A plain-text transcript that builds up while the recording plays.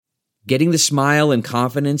Getting the smile and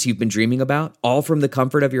confidence you've been dreaming about, all from the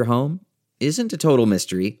comfort of your home, isn't a total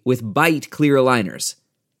mystery with Byte clear aligners.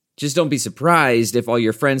 Just don't be surprised if all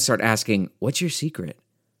your friends start asking, "What's your secret?"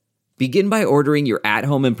 Begin by ordering your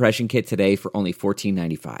at-home impression kit today for only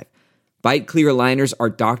 $14.95. Byte clear aligners are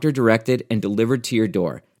doctor-directed and delivered to your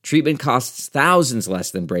door. Treatment costs thousands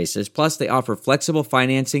less than braces, plus they offer flexible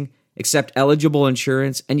financing, accept eligible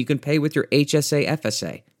insurance, and you can pay with your HSA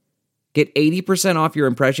FSA. Get 80% off your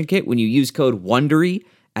impression kit when you use code WONDERY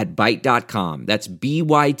at Byte.com. That's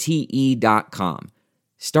BYTE.com.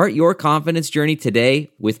 Start your confidence journey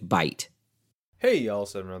today with Byte. Hey y'all,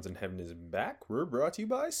 7 Rounds in Heaven is back. We're brought to you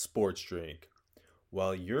by Sports Drink.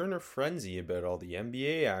 While you're in a frenzy about all the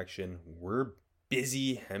NBA action, we're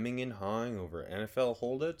busy hemming and hawing over NFL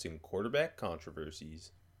holdouts and quarterback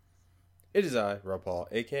controversies. It is I, Rob Paul,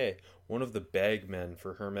 aka one of the bag men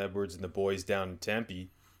for Herm Edwards and the boys down in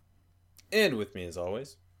Tempe. And with me as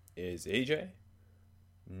always is AJ.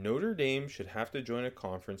 Notre Dame should have to join a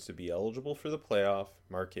conference to be eligible for the playoff,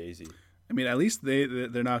 Marchese. I mean, at least they're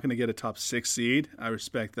not going to get a top 6 seed. I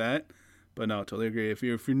respect that. But no, totally agree. If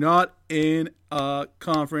you're not in a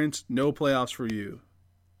conference, no playoffs for you.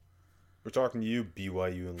 We're talking to you,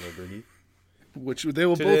 BYU and Liberty. Which they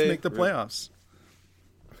will both make the playoffs.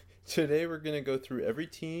 Today we're going to go through every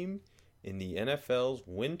team in the NFL's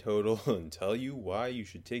win total and tell you why you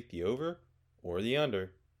should take the over or the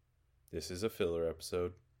under. This is a filler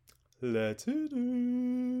episode. Let's hit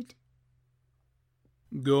it.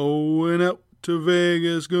 Going out to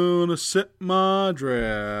Vegas, gonna set my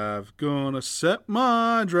draft. Gonna set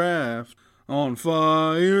my draft on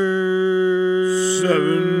fire.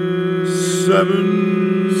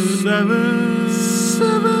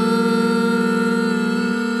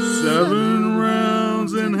 7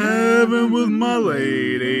 rounds in heaven with my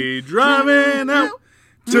lady, driving out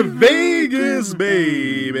to Vegas,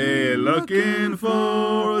 baby, looking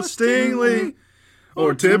for a Stingley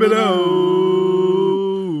or Thibodeau.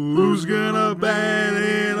 Who's gonna bat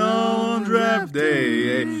it on draft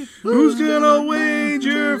day? Who's gonna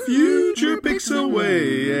wager future picks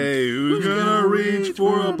away? Who's gonna reach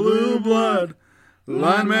for a blue blood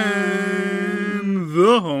lineman?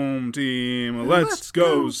 The home team. Let's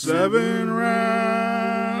go 7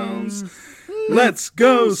 rounds. Let's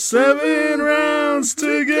go 7 rounds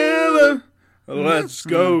together. Let's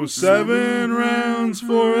go 7 rounds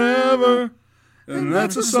forever. And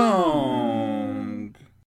that's a song.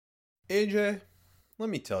 AJ, let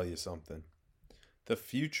me tell you something. The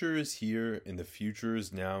future is here, and the future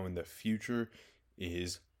is now, and the future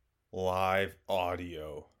is live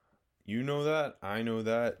audio. You know that. I know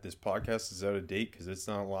that. This podcast is out of date because it's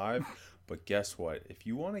not live. But guess what? If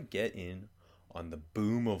you want to get in on the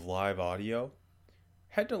boom of live audio,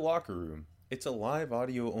 head to Locker Room. It's a live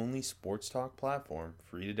audio only sports talk platform,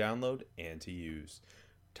 free to download and to use.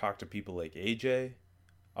 Talk to people like AJ,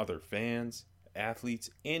 other fans, athletes,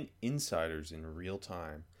 and insiders in real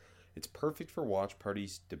time. It's perfect for watch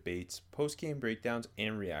parties, debates, post-game breakdowns,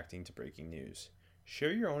 and reacting to breaking news.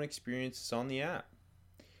 Share your own experiences on the app.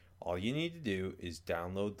 All you need to do is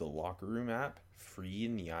download the Locker Room app, free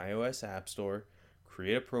in the iOS App Store,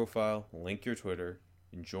 create a profile, link your Twitter,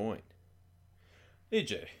 and join.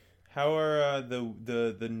 AJ, how are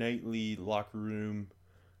the nightly Locker Room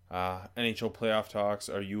NHL playoff talks?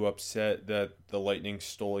 Are you upset that the Lightning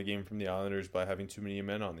stole a game from the Islanders by having too many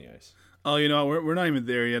men on the ice? Oh, you know, we're not even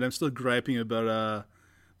there yet. I'm still griping about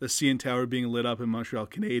the CN Tower being lit up in Montreal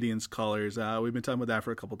Canadiens colors. We've been talking about that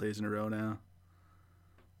for a couple days in a row now.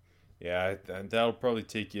 Yeah, that'll probably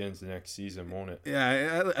take you into next season, won't it?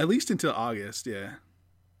 Yeah, at least until August, yeah.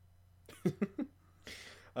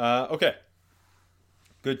 Okay.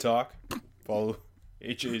 Good talk. Follow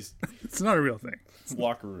HA's. It's not a real thing.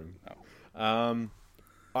 Locker Room. No.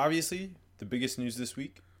 Obviously, the biggest news this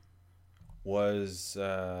week was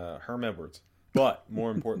Herm Edwards. But more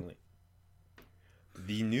importantly,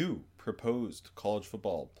 the new proposed college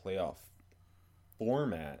football playoff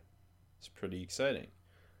format is pretty exciting.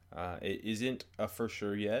 It isn't a for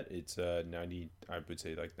sure yet. It's 90, I would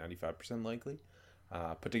say like 95% likely.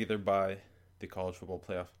 Put together by the College Football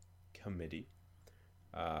Playoff Committee.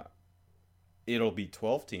 It'll be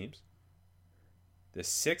 12 teams. The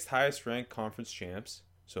 6th highest ranked conference champs.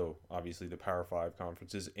 So obviously the Power 5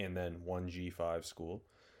 conferences and then one G5 school.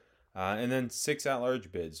 And then 6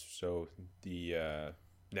 at-large bids. So the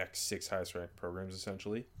next 6 highest ranked programs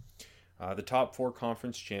essentially. The top 4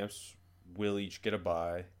 conference champs will each get a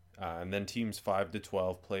bye. And then teams 5 to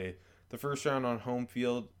 12 play the first round on home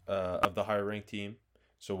field of the higher ranked team.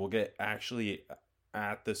 So we'll get actually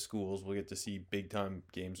at the schools. We'll get to see big time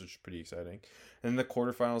games, which is pretty exciting. And then the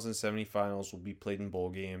quarterfinals and semifinals will be played in bowl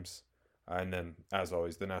games. And then, as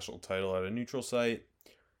always, the national title at a neutral site.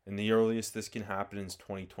 And the earliest this can happen is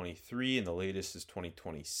 2023, and the latest is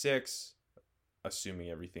 2026, assuming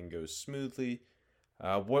everything goes smoothly.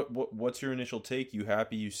 What's your initial take? You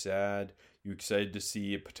happy? You sad? You excited to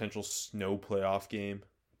see a potential snow playoff game?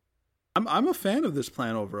 I'm a fan of this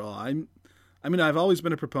plan overall. I mean, I've always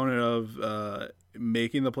been a proponent of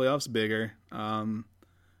making the playoffs bigger.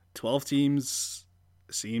 12 teams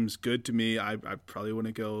seems good to me. I probably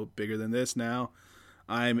wouldn't go bigger than this now.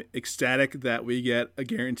 I'm ecstatic that we get a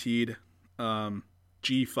guaranteed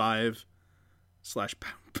G5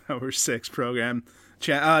 / Power 6 program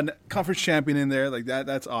conference champion in there. Like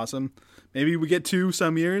that's awesome. Maybe we get 2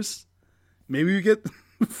 some years. Maybe we get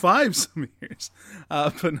 5 some years.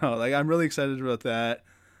 But no, like I'm really excited about that.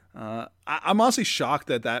 I'm honestly shocked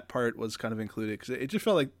that part was kind of included because it just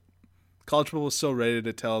felt like college football was so ready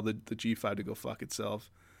to tell the G5 to go fuck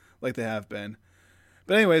itself like they have been.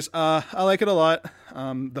 But anyways, I like it a lot.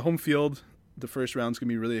 The home field, the first round's going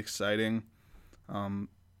to be really exciting.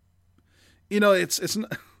 It's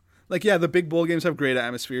not, like, yeah, the big bowl games have great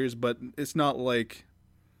atmospheres, but it's not like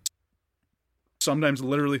sometimes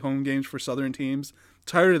literally home games for Southern teams.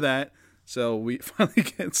 Tired of that. So we finally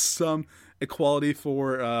get some equality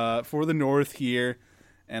for the North here.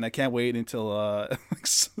 And I can't wait until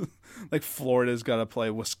like Florida's got to play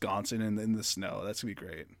Wisconsin in the snow. That's going to be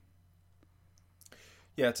great.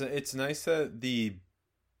 Yeah, it's nice that the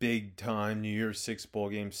big time New Year's Six bowl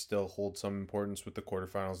games still hold some importance with the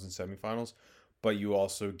quarterfinals and semifinals, but you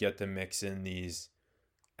also get to mix in these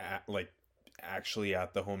actually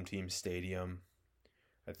at the home team stadium.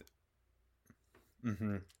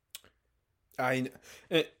 In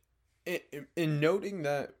noting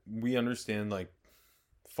that we understand like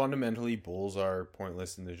fundamentally bowls are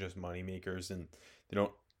pointless and they're just money makers and they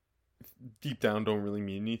don't deep down don't really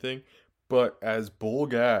mean anything. But as bowl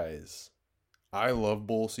guys, I love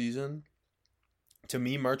bowl season. To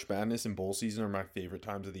me, March Madness and bowl season are my favorite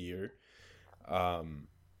times of the year. And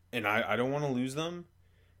I don't want to lose them.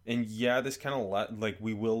 And yeah, this kind of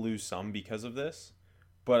we will lose some because of this.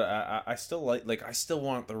 But I still I still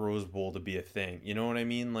want the Rose Bowl to be a thing. You know what I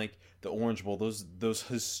mean? Like the Orange Bowl, those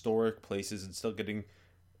historic places, and still getting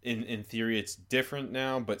in theory it's different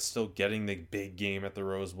now, but still getting the big game at the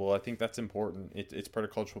Rose Bowl. I think that's important. It's part of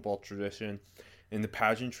college football tradition, and the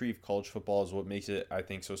pageantry of college football is what makes it, I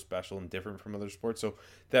think, so special and different from other sports. So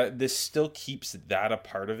that this still keeps that a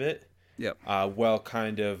part of it. Yep. While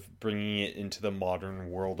kind of bringing it into the modern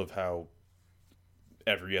world of how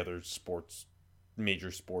every other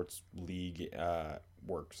major sports league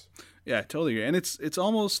works. Yeah, totally agree. And it's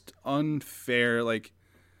almost unfair, like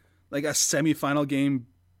a semifinal game,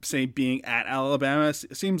 say, being at Alabama.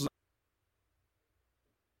 It seems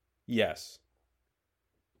yes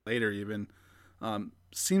later even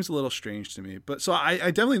seems a little strange to me. But so I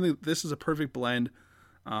definitely think this is a perfect blend.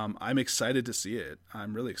 I'm excited to see it.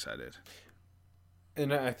 I'm really excited.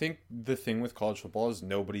 And I think the thing with college football is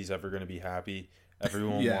nobody's ever going to be happy.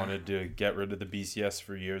 Everyone wanted to get rid of the BCS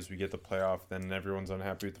for years. We get the playoff, then everyone's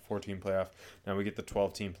unhappy with the 14 playoff. Now we get the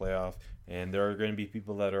 12-team playoff, and there are going to be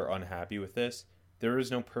people that are unhappy with this. There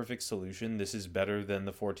is no perfect solution. This is better than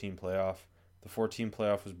the 14 playoff. The 14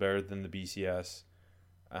 playoff was better than the BCS,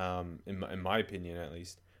 in my opinion at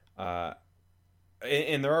least.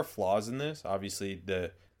 And there are flaws in this. Obviously,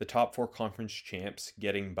 the top 4 conference champs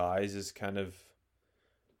getting buys is kind of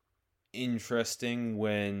interesting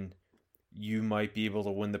when you might be able to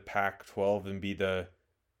win the Pac-12 and be the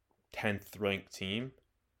 10th ranked team.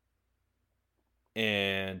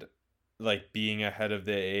 And like being ahead of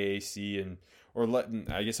the AAC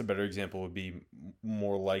I guess a better example would be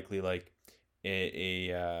more likely like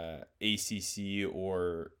a ACC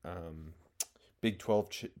or Big 12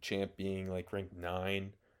 champ being like ranked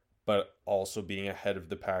 9, but also being ahead of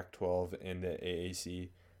the Pac-12 and the AAC,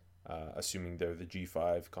 assuming they're the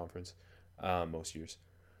G5 conference most years.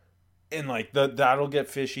 And like that'll get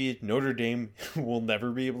fishy. Notre Dame will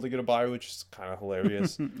never be able to get a bye, which is kind of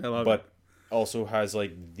hilarious. I love but it. Also has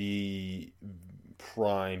like the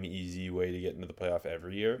prime easy way to get into the playoff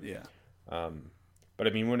every year. Yeah. But I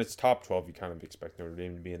mean, when it's top 12, you kind of expect Notre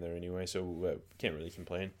Dame to be in there anyway, so can't really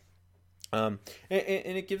complain. And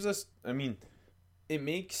it gives us, I mean, it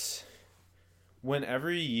makes, when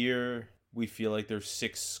every year we feel like there's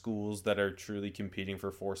 6 schools that are truly competing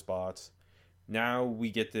for 4 spots, now we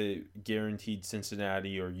get the guaranteed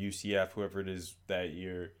Cincinnati or UCF, whoever it is that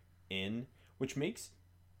year, in, which makes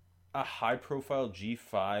a high-profile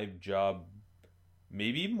G5 job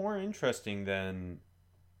maybe more interesting than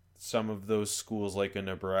some of those schools like a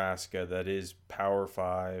Nebraska that is Power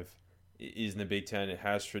 5, is in the Big Ten. It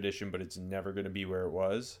has tradition, but it's never going to be where it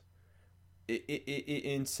was. it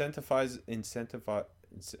incentivizes.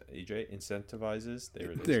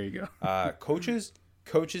 There it is. There you go. Coaches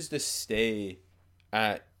to stay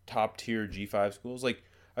at top tier G5 schools. Like,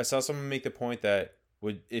 I saw someone make the point that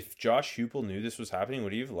if Josh Heupel knew this was happening,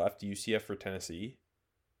 would he have left UCF for Tennessee?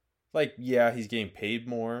 Like, yeah, he's getting paid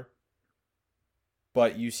more,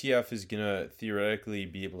 but UCF is gonna theoretically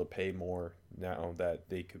be able to pay more now that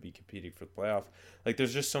they could be competing for the playoff. Like,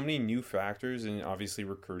 there's just so many new factors, and obviously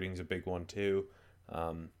recruiting is a big one too.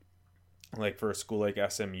 Like for a school like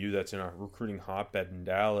SMU that's in a recruiting hotbed in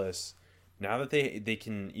Dallas, now that they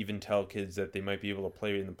can even tell kids that they might be able to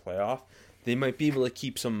play in the playoff, they might be able to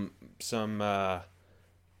keep some 4-star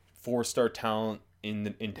talent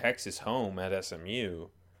in Texas home at SMU.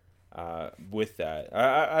 With that,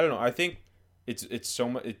 I don't know. I think it's so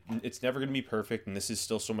much. It's never going to be perfect, and this is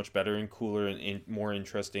still so much better and cooler and more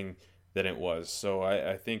interesting than it was. So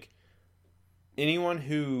I think anyone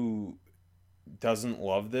who doesn't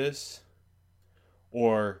love this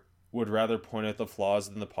or would rather point out the flaws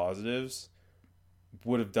than the positives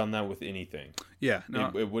would have done that with anything. Yeah, no.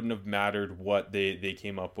 It wouldn't have mattered what they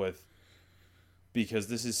came up with, because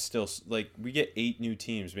this is still, like, we get 8 new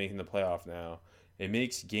teams making the playoff now. It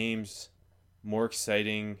makes games more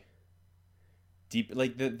exciting. Deep,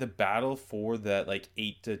 like the battle for that, like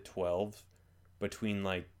 8 to 12 between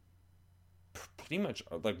like pretty much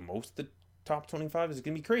like most of the top 25 is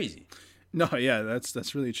gonna be crazy. No, yeah,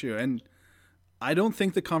 that's really true, and I don't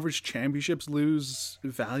think the conference championships lose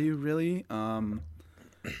value really.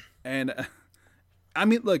 And I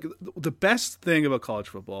mean, like, the best thing about college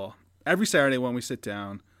football, every Saturday when we sit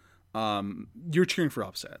down, you're cheering for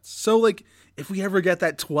upsets. So, like, if we ever get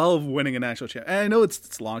that 12 winning a national championship, and I know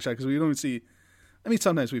it's a long shot because we don't even see. I mean,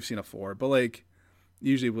 sometimes we've seen a 4, but like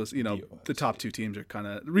usually it was, the top 2 teams are kind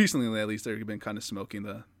of, recently at least, they've been kind of smoking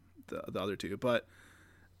the other 2. But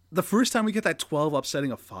the first time we get that 12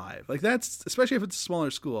 upsetting a 5, like, that's, especially if it's a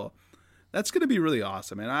smaller school, that's going to be really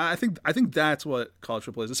awesome. And I think that's what college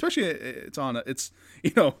football is, especially it's on it's,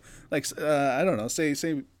 like, I don't know, say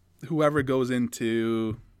whoever goes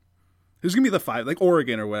into, who's going to be the 5, like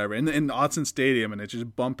Oregon or whatever, in Autzen Stadium, and it's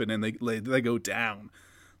just bumping and they go down.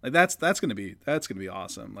 Like, that's gonna be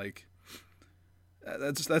awesome. Like,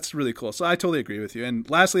 that's really cool. So I totally agree with you. And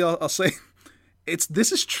lastly, I'll say,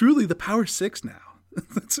 this is truly the Power 6 now.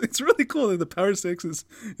 it's really cool that the Power 6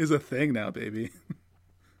 is a thing now, baby.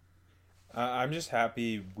 I'm just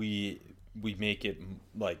happy we make it,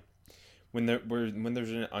 like, when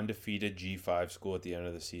there's an undefeated G5 school at the end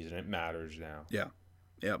of the season, it matters now. Yeah.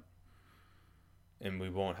 Yep. And we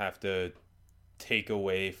won't have to take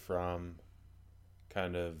away from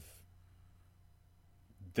kind of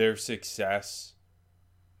their success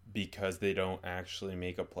because they don't actually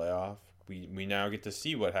make a playoff. We now get to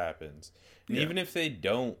see what happens. And even if they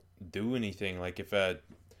don't do anything, like if a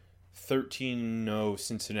 13-0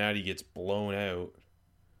 Cincinnati gets blown out,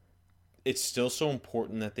 it's still so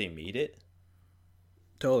important that they made it.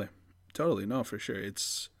 Totally. No, for sure.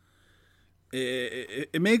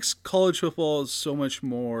 It makes college football so much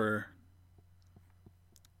more,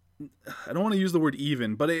 I don't want to use the word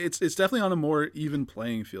even, but it's definitely on a more even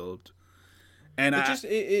playing field. And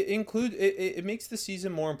it makes the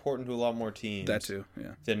season more important to a lot more teams. That too,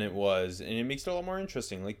 yeah. Than it was, and it makes it a lot more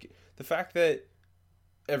interesting. Like, the fact that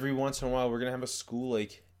every once in a while we're gonna have a school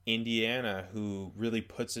like Indiana who really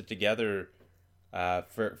puts it together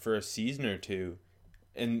for a season or two,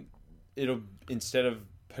 and it'll, instead of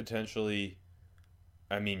potentially,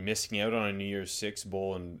 missing out on a New Year's Six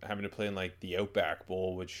bowl and having to play in like the Outback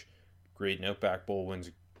Bowl, which great, an Outback Bowl wins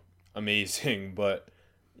amazing, but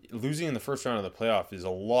losing in the first round of the playoff is a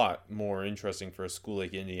lot more interesting for a school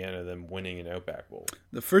like Indiana than winning an Outback Bowl.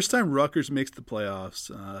 The first time Rutgers makes the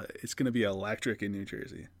playoffs, it's going to be electric in New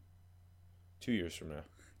Jersey. 2 years from now.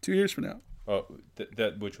 2 years from now. Oh,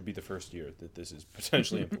 that which would be the first year that this is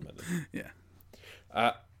potentially implemented. Yeah.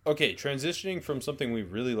 Okay, transitioning from something we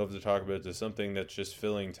really love to talk about to something that's just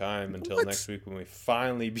filling time until next week when we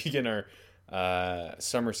finally begin our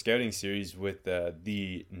summer scouting series with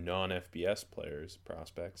the non-FBS players,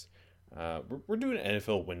 prospects. We're doing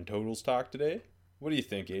NFL win totals talk today. What do you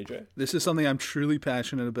think, AJ? This is something I'm truly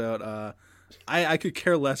passionate about. I could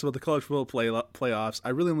care less about the college football playoffs. I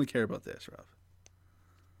really only care about this, Rob.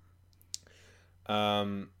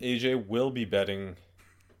 AJ will be betting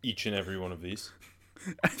each and every one of these.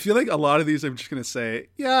 I feel like a lot of these I'm just going to say,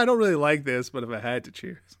 yeah, I don't really like this, but if I had to,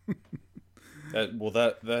 cheers.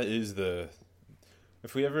 That is the...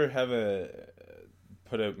 If we ever have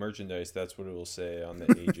put out merchandise, that's what it will say on the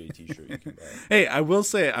AJ t-shirt you can buy. Hey, I will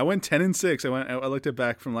say, I went 10-6. I looked at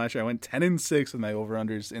back from last year. I went 10-6 with my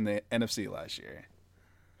over-unders in the NFC last year.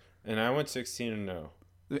 And I went 16-0.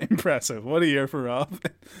 Impressive. What a year for Rob.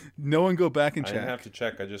 No one go back and I check. didn't have to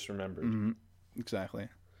check. I just remembered. Exactly.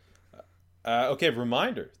 Okay,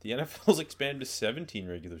 reminder. The NFL's expanded to 17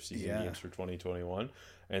 regular season games for 2021.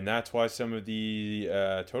 And that's why some of the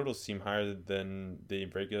totals seem higher than they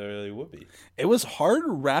regularly would be. It was hard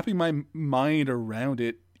wrapping my mind around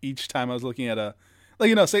it each time I was looking at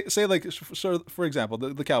say like, so for example,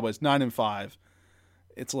 the Cowboys 9-5.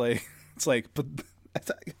 It's like, but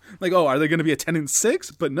like, oh, are they going to be a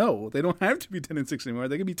 10-6? But no, they don't have to be 10-6 anymore.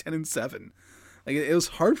 They can be 10-7. Like, it was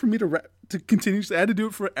hard for me to continue. I had to do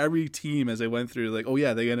it for every team as I went through. Like, oh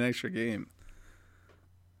yeah, they get an extra game.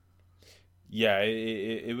 Yeah,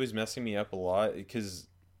 it was messing me up a lot because,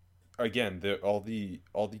 again, all the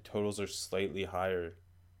totals are slightly higher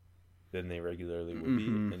than they regularly would be,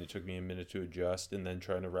 and it took me a minute to adjust, and then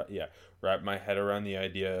trying to wrap my head around the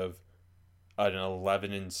idea of an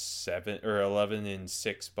 11-7 or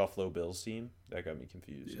 11-6 Buffalo Bills team. That got me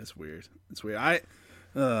confused. Yeah, it's weird. It's weird. I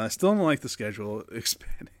still don't like the schedule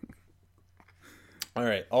expanding. All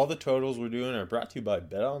right, all the totals we're doing are brought to you by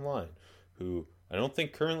BetOnline, who I don't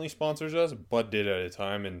think currently sponsors us, but did at a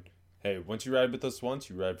time. And hey, once you ride with us once,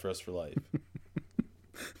 you ride for us for life.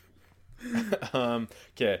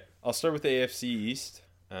 Okay, I'll start with the AFC East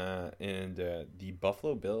and the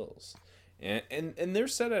Buffalo Bills, and they're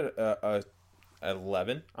set at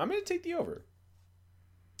 11. I'm going to take the over.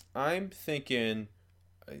 I'm thinking,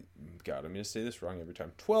 God, I'm going to say this wrong every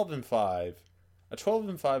time. 12-5, a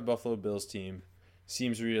 12-5 Buffalo Bills team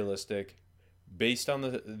seems realistic, based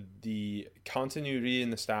on the continuity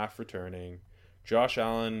in the staff returning, Josh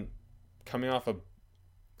Allen coming off a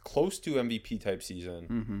close to MVP type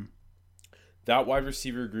season, that wide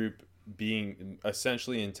receiver group being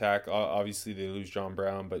essentially intact. Obviously, they lose John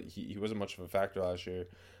Brown, but he wasn't much of a factor last year.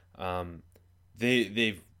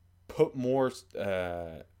 They've put more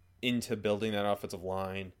into building that offensive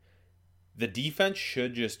line. The defense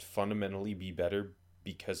should just fundamentally be better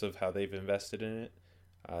because of how they've invested in it.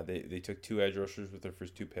 They took 2 edge rushers with their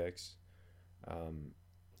first 2 picks.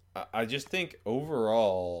 I just think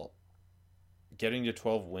overall, getting to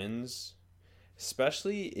 12 wins,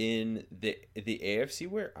 especially in the AFC,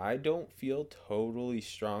 where I don't feel totally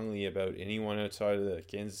strongly about anyone outside of the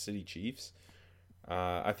Kansas City Chiefs,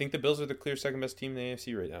 I think the Bills are the clear second best team in the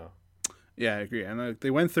AFC right now. Yeah, I agree. And they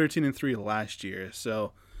went 13-3 last year,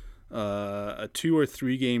 so a 2 or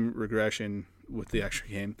 3 game regression with the extra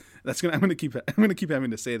game. I'm gonna keep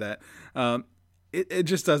having to say that. It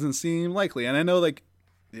just doesn't seem likely, and I know like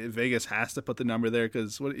Vegas has to put the number there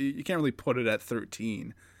because you can't really put it at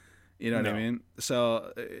 13. You know what I mean?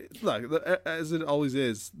 So look, as it always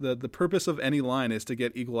is, the purpose of any line is to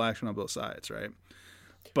get equal action on both sides, right?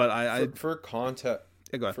 But for context,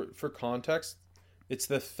 go ahead. For context, it's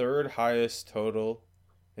the 3rd highest total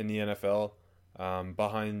in the NFL,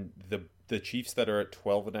 behind the Chiefs that are at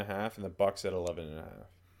 12.5 and the Bucs at 11.5.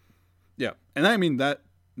 Yeah, and I mean that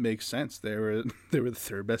makes sense. They were the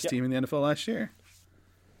 3rd best team in the NFL last year.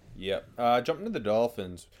 Yep. Jumping to the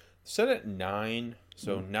Dolphins, set at 9,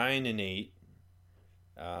 so 9-8.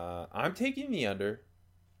 I'm taking the under.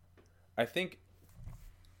 I think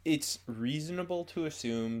it's reasonable to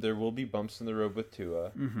assume there will be bumps in the road with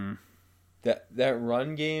Tua. That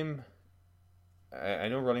run game, I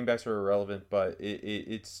know running backs are irrelevant, but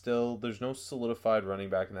it's still, there's no solidified running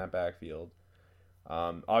back in that backfield.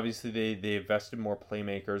 Obviously, they invested more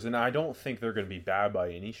playmakers, and I don't think they're going to be bad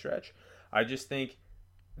by any stretch. I just think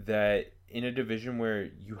that in a division where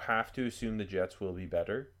you have to assume the Jets will be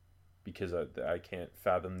better, because I can't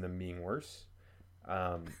fathom them being worse.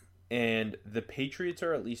 And the Patriots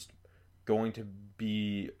are at least going to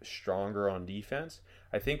be stronger on defense.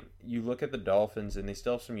 I think you look at the Dolphins, and they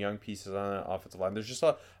still have some young pieces on the offensive line.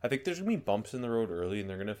 I think there's going to be bumps in the road early, and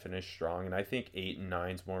they're going to finish strong. And I think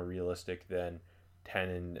 8-9 is more realistic than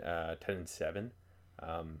 10-7.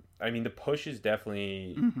 I mean, the push is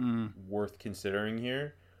definitely worth considering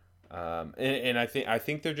here. And I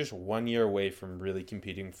think they're just 1 year away from really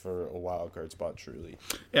competing for a wild card spot. Truly,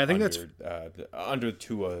 yeah, I think under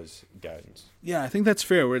Tua's guidance. Yeah, I think that's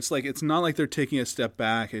fair. Where it's like it's not like they're taking a step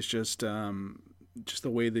back. It's just the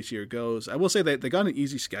way this year goes. I will say they got an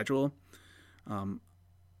easy schedule.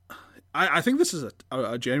 I think this is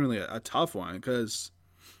a genuinely a tough one because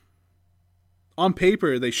on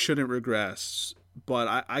paper they shouldn't regress,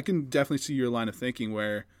 but I can definitely see your line of thinking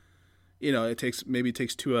where, you know, it takes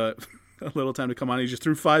Tua a little time to come on. He just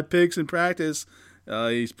threw 5 picks in practice.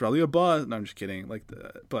 He's probably a bust. No, I'm just kidding.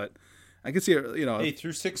 But I can see it. You know, he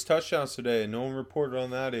threw 6 touchdowns today, and no one reported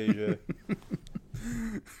on that, AJ.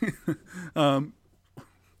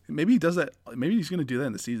 Maybe he does that. Maybe he's going to do that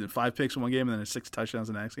in the season. 5 picks in one game and then 6 touchdowns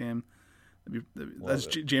in the next game. That's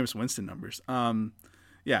Jameis Winston numbers.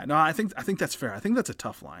 Yeah, no, I think that's fair. I think that's a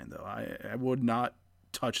tough line, though. I would not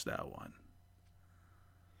touch that one.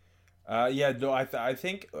 Yeah, no, I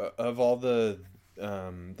think of all the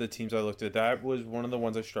teams I looked at, that was one of the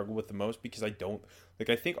ones I struggled with the most because I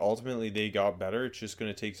think ultimately they got better. It's just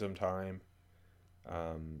going to take some time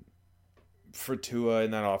for Tua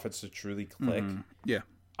and that offense to truly click. Mm-hmm. Yeah.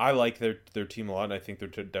 I like their team a lot, and I think they're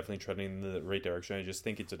definitely trending in the right direction. I just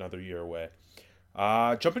think it's another year away.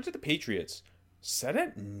 Jump into the Patriots. Set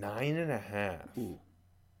at 9.5.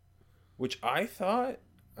 Which I thought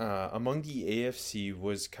among the AFC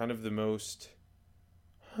was kind of the most,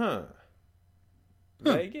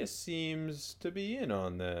 Vegas seems to be in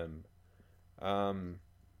on them.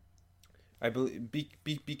 I believe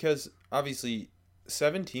because obviously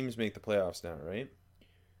 7 teams make the playoffs now, right?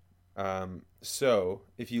 So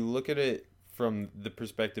if you look at it from the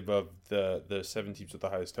perspective of the 7 teams with the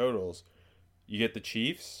highest totals, you get the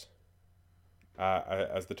Chiefs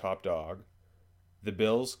as the top dog, the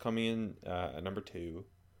Bills coming in at number 2,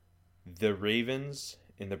 the Ravens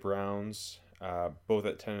and the Browns both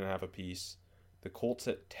at 10.5 apiece, the Colts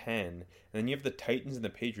at 10, and then you have the Titans and the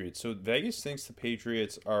Patriots. So Vegas thinks the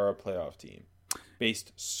Patriots are a playoff team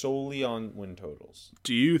based solely on win totals.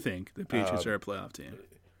 Do you think the Patriots are a playoff team?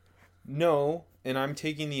 No, and I'm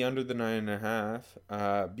taking the under the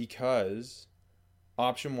 9.5 because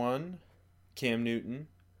option 1, Cam Newton.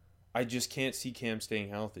 I just can't see Cam staying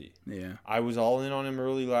healthy. Yeah. I was all in on him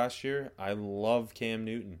early last year. I love Cam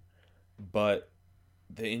Newton, but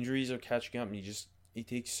the injuries are catching up, and he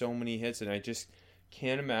takes so many hits, and I just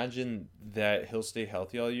can't imagine that he'll stay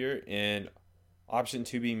healthy all year. And option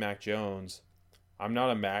 2 being Mac Jones. I'm not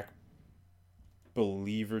a Mac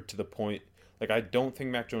believer to the point. Like, I don't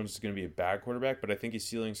think Mac Jones is going to be a bad quarterback, but I think his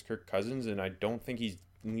ceiling's Kirk Cousins, and I don't think he's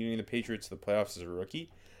leading the Patriots to the playoffs as a rookie.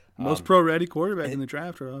 Most pro-ready quarterback in the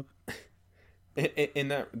draft, Rob.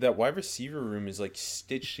 And that wide receiver room is like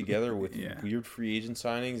stitched together with weird free agent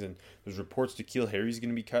signings, and there's reports N'Keal Harry's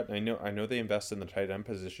going to be cut. And I know they invest in the tight end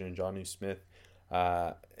position in Jonnu Smith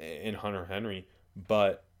and Hunter Henry,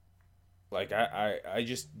 but like I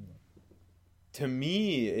just, to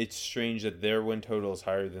me, it's strange that their win total is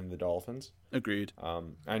higher than the Dolphins. Agreed.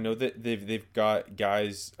 I know that they've got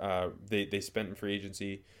guys they spent in free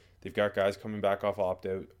agency. They've got guys coming back off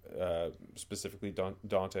opt-out, specifically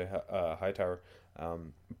Dante Hightower.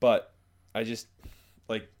 But I just,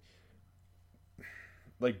 like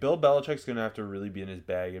Bill Belichick's going to have to really be in his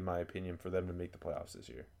bag, in my opinion, for them to make the playoffs this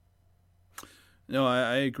year. No,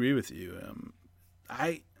 I agree with you.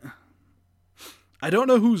 I don't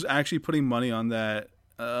know who's actually putting money on that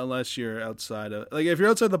unless you're outside of... Like, if you're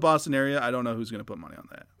outside the Boston area, I don't know who's going to put money on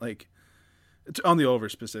that. Like, it's on the over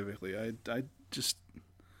specifically. I just...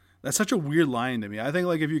 That's such a weird line to me. I think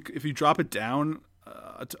like if you drop it down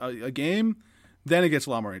a game, then it gets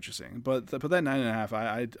a lot more interesting. But that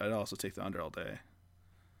 9.5, I'd also take the under all day.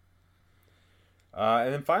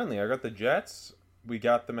 And then finally, I got the Jets. We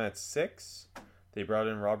got them at 6. They brought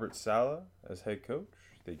in Robert Saleh as head coach.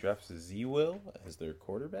 They drafted Z Will as their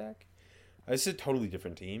quarterback. This is a totally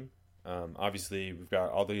different team. Obviously, we've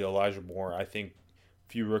got all the Elijah Moore. I think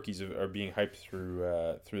few rookies are being hyped through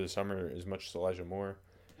the summer as much as Elijah Moore.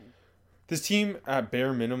 This team, at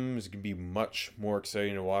bare minimum, is going to be much more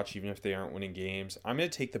exciting to watch, even if they aren't winning games. I'm going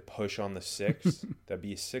to take the push on the 6. That'd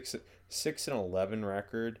be a 6-11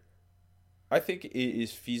 record. I think it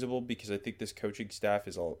is feasible because I think this coaching staff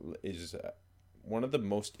is one of the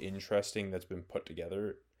most interesting that's been put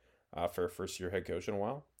together for a first-year head coach in a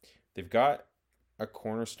while. They've got a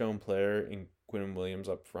cornerstone player in Quinn Williams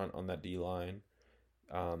up front on that D-line.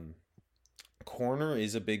 Corner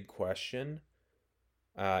is a big question.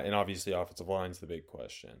 And obviously offensive line's the big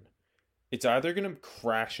question. It's either going to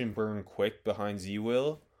crash and burn quick behind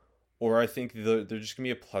Z-Will, or I think they're just going to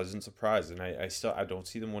be a pleasant surprise. And I don't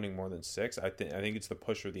see them winning more than 6. I think it's the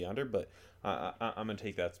push or the under, but I'm going to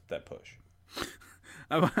take that push.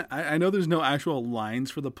 I know there's no actual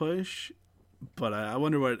lines for the push, but I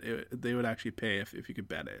wonder what they would actually pay if you could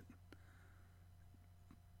bet it.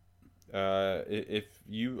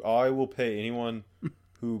 I will pay anyone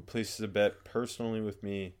who places a bet personally with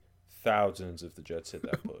me thousands if the Jets hit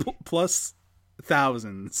that push. Plus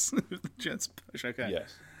thousands if the Jets push. Okay.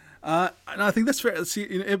 Yes. No, I think that's fair. See,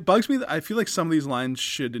 it bugs me that I feel like some of these lines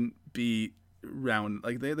shouldn't be round.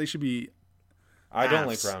 Like they should be I halves. Don't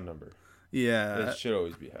like round number. Yeah. It should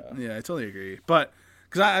always be half. Yeah, I totally agree. But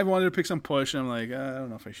because I wanted to pick some push, and I'm like, I don't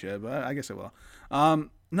know if I should, but I guess I will.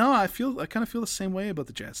 No, I kind of feel the same way about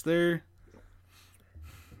the Jets.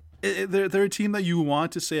 they're a team that you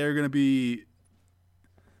want to say are going to be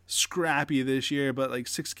scrappy this year, but like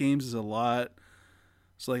 6 games is a lot.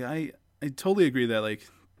 So like I totally agree that like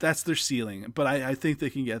that's their ceiling, but I think they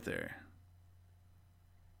can get there.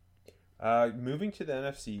 Moving to the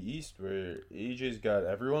NFC East, where AJ's got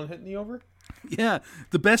everyone hitting the over. Yeah,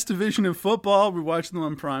 the best division in football. We're watching them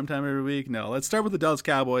on primetime every week. No, let's start with the Dallas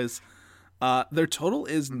Cowboys. Their total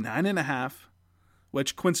is 9.5,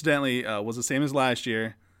 which coincidentally was the same as last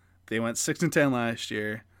year. They went 6-10 last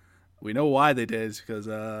year. We know why they did. It's because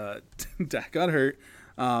Dak got hurt.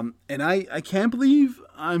 And I can't believe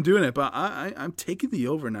I'm doing it, but I'm taking the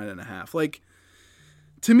over 9.5. Like,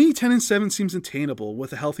 to me, 10-7 seems attainable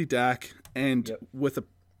with a healthy Dak and with a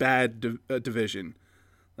bad division.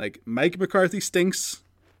 Like, Mike McCarthy stinks.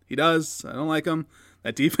 He does. I don't like him.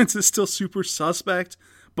 That defense is still super suspect,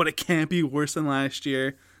 but it can't be worse than last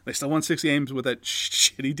year. They still won 6 games with that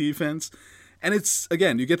shitty defense. And it's,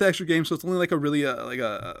 again, you get the extra game, so it's only like a really like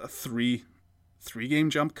a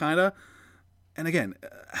three-game jump, kind of. And again,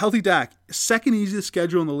 healthy Dak, second easiest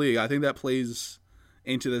schedule in the league. I think that plays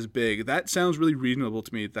into this big. That sounds really reasonable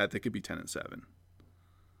to me that they could be 10-7.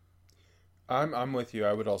 I'm with you.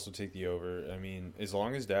 I would also take the over. I mean, as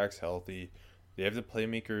long as Dak's healthy, they have the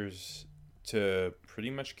playmakers to pretty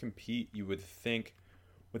much compete, you would think,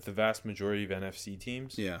 with the vast majority of NFC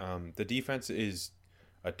teams. Yeah. The defense is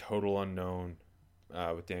a total unknown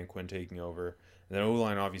with Dan Quinn taking over. And then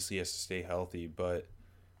O-line obviously has to stay healthy, but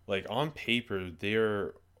like on paper,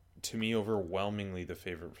 they're, to me, overwhelmingly the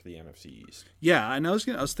favorite for the NFC East. Yeah, and I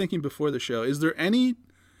was thinking before the show, is there any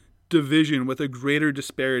division with a greater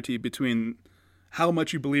disparity between how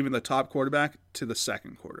much you believe in the top quarterback to the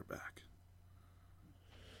second quarterback?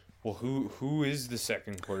 Well, who is the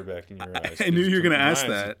second quarterback in your eyes? I knew you were going to ask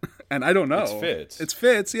that, and I don't know. It's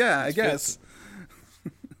Fitz, yeah, I guess.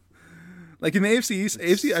 Like in the AFC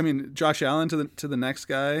East, I mean, Josh Allen to the next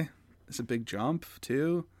guy is a big jump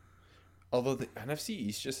too. Although the NFC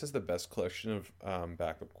East just has the best collection of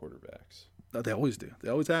backup quarterbacks. They always do. They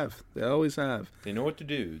always have. They know what to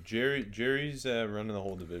do. Jerry's running the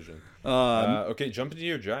whole division. Okay, jump into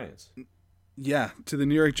your Giants. Yeah, to the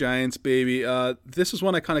New York Giants, baby. This is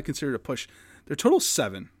one I kind of considered a push. Their total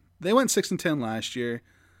 7. They went 6-10 last year.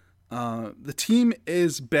 The team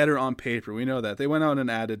is better on paper. We know that. They went out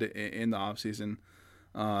and added in the offseason.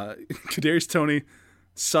 Kadarius Toney,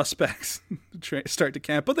 suspects start to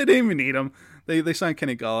camp, but they didn't even need him. They signed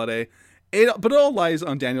Kenny Golladay. But it all lies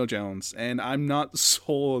on Daniel Jones, and I'm not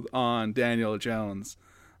sold on Daniel Jones.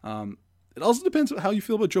 It also depends on how you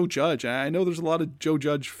feel about Joe Judge. I know there's a lot of Joe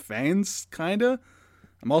Judge fans, kind of.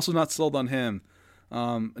 I'm also not sold on him.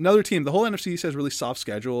 Another team, the whole NFC East has really soft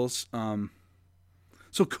schedules.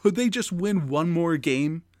 So could they just win one more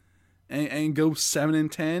game and go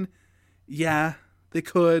 7-10? Yeah, they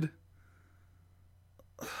could.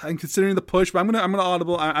 I'm considering the push, but I'm gonna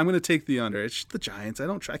audible. I'm gonna take the under. It's just the Giants.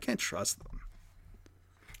 I can't trust them.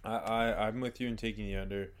 I'm with you in taking the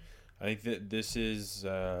under. I think that this is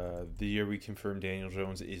the year we confirm Daniel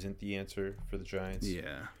Jones isn't the answer for the Giants.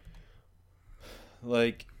 Yeah.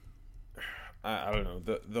 Like, I don't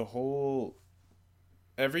know, the whole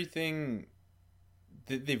everything.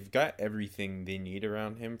 They've got everything they need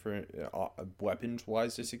around him for weapons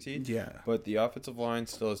wise to succeed. Yeah. But the offensive line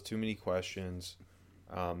still has too many questions.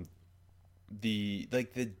 The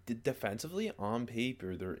defensively on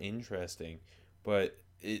paper they're interesting, but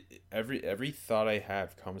every thought I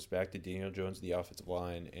have comes back to Daniel Jones, the offensive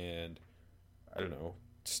line, and I don't know,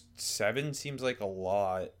 7 seems like a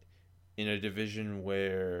lot in a division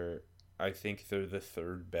where I think they're the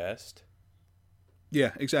third best.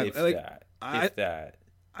 Yeah, exactly.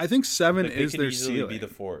 I think 7 is their ceiling. They could easily be the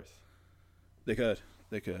fourth. They could.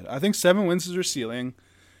 I think 7 wins is their ceiling.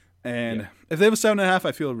 And if they have a 7.5,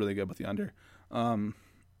 I feel really good with the under. I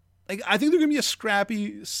think they're going to be a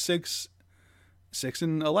scrappy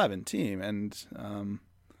 6-11 team, and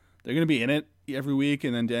they're going to be in it every week.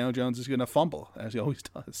 And then Daniel Jones is going to fumble as he always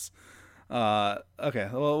does. Okay,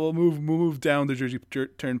 well, we'll move down the Jersey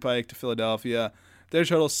Turnpike to Philadelphia. Their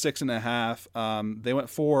total 6.5. They went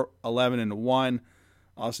 4-11-1.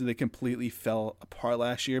 Obviously, they completely fell apart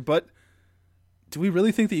last year, but do we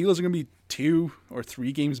really think the Eagles are going to be 2 or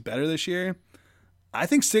 3 games better this year? I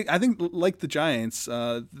think 6. I think like the Giants,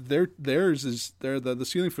 the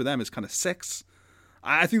ceiling for them is kind of 6.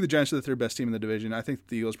 I think the Giants are the third best team in the division. I think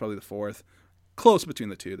the Eagles are probably the fourth. Close between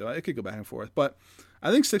the two, though. It could go back and forth, but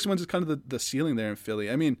I think 6 wins is kind of the ceiling there in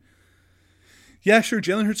Philly. I mean, yeah, sure,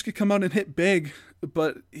 Jalen Hurts could come out and hit big,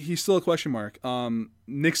 but he's still a question mark.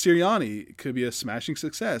 Nick Sirianni could be a smashing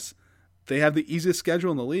success. They have the easiest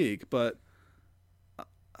schedule in the league, but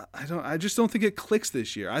I just don't think it clicks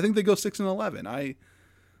this year. I think they go 6-11.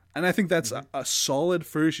 I think that's a solid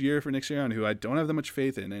first year for Nick Sirianni, who I don't have that much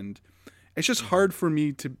faith in, and it's just hard for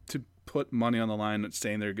me to put money on the line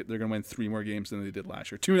saying they're going to win 3 more games than they did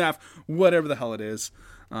last year, 2.5, whatever the hell it is.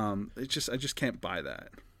 I just can't buy that.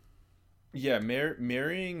 Yeah,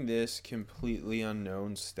 marrying this completely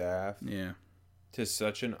unknown staff to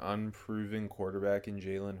such an unproven quarterback in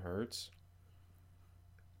Jalen Hurts,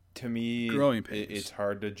 to me, it's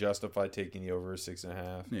hard to justify taking the over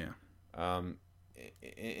 6.5. Yeah.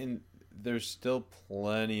 And there's still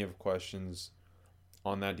plenty of questions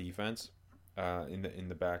on that defense, in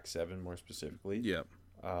the back seven more specifically. Yep.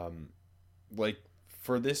 Like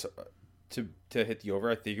for this to hit the over,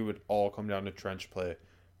 I think it would all come down to trench play,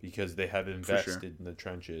 because they have invested in the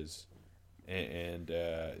trenches,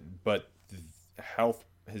 but health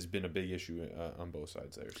has been a big issue on both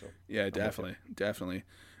sides there. So yeah, definitely.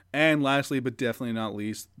 And lastly, but definitely not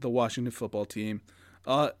least, the Washington football team.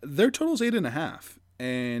 Their total is 8.5,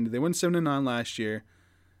 and they went 7-9 last year.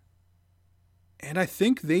 And I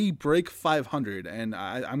think they break 500, and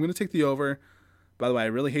I'm going to take the over. By the way, I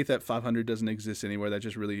really hate that 500 doesn't exist anywhere. That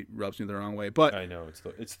just really rubs me the wrong way. But I know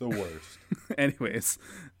it's the worst. Anyways,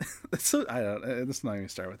 so let's not even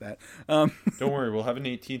start with that. Don't worry, we'll have an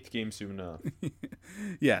 18th game soon enough.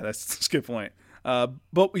 Yeah, that's a good point.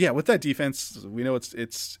 But yeah, with that defense, we know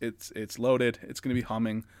it's loaded. It's going to be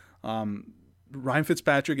humming. Ryan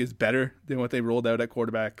Fitzpatrick is better than what they rolled out at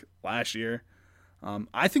quarterback last year.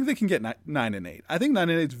 I think they can get 9-8. I think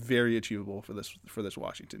 9-8 is very achievable for this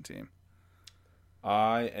Washington team.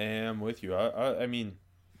 I am with you. I mean,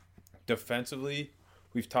 defensively,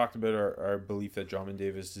 we've talked about our belief that Jamin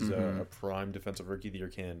Davis is a prime defensive rookie of the year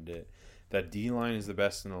candidate. That D-line is the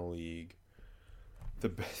best in the league.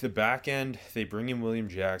 The back end, they bring in William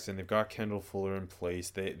Jackson. They've got Kendall Fuller in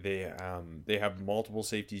place. They have multiple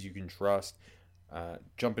safeties you can trust.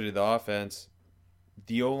 Jump into the offense.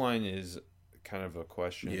 The O-line is kind of a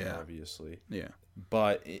question, obviously. Yeah.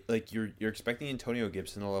 But you're expecting Antonio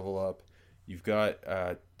Gibson to level up. You've got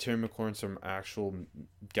Terry McLaurin, some actual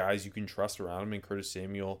guys you can trust around him, and Curtis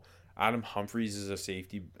Samuel. Adam Humphries is a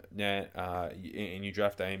safety net, and you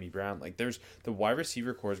draft Diami Brown. Like, there's the wide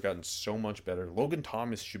receiver core has gotten so much better. Logan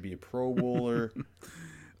Thomas should be a Pro Bowler.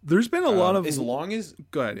 There's been a lot of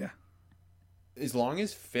go ahead, yeah. As long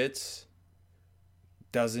as Fitz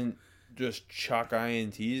doesn't just chuck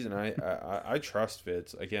INTs, and I trust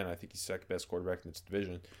Fitz. Again, I think he's second best quarterback in this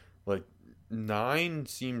division. Like, 9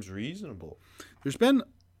 seems reasonable. There's been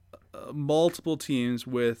multiple teams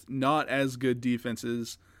with not as good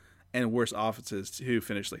defenses and worse offenses who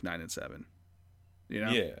finished like 9-7. You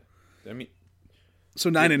know? Yeah. I mean, so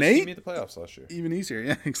 9-8. They made the playoffs last year. Even easier,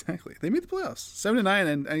 yeah, exactly. They made the playoffs 7-9,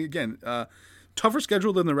 and again, tougher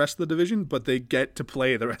schedule than the rest of the division, but they get to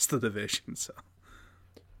play the rest of the division. So.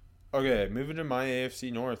 Okay, moving to my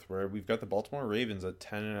AFC North, where we've got the Baltimore Ravens at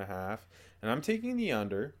 10.5, and I'm taking the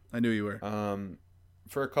under. I knew you were.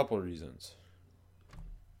 For a couple of reasons.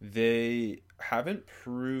 They haven't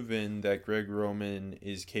proven that Greg Roman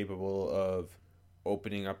is capable of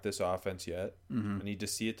opening up this offense yet. I need to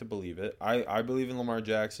see it to believe it. I believe in Lamar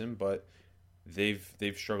Jackson, but they've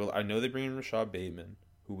struggled. I know they bring in Rashad Bateman,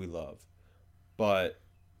 who we love, but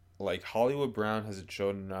like Hollywood Brown hasn't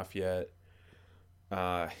shown enough yet.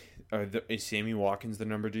 Is Sammy Watkins the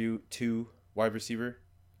number 2 wide receiver?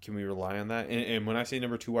 Can we rely on that? And when I say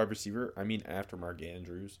number 2 wide receiver, I mean after Mark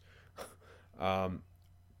Andrews.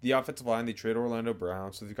 The offensive line, they trade Orlando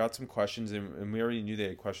Brown, so they've got some questions, and we already knew they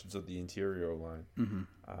had questions of the interior line.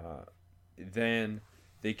 Then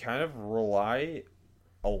they kind of rely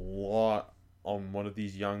a lot on one of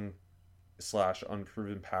these young /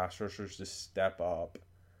 unproven pass rushers to step up,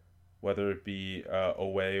 whether it be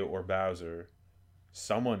Oweh or Bowser.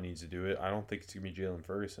 Someone needs to do it. I don't think it's going to be Jalen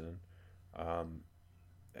Ferguson.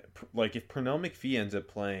 Like, if Pernell McPhee ends up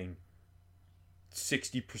playing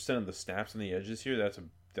 60% of the snaps on the edges here,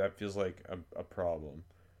 that feels like a problem.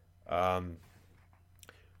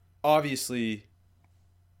 Obviously,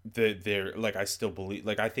 they're like, I still believe,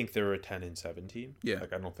 like, I think they're a 10-7 team. Yeah.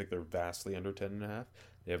 Like, I don't think they're vastly under 10.5.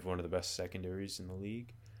 They have one of the best secondaries in the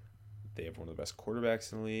league. They have one of the best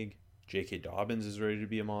quarterbacks in the league. J.K. Dobbins is ready to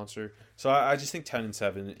be a monster. So I just think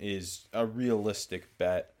 10-7 is a realistic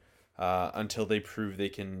bet until they prove they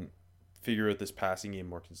can figure out this passing game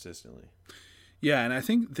more consistently. Yeah, and I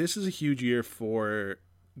think this is a huge year for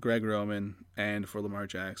Greg Roman and for Lamar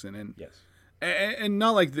Jackson. And yes, and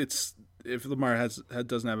not like it's if Lamar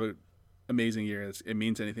doesn't have an amazing year, it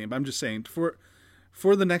means anything. But I'm just saying for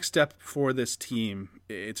the next step for this team,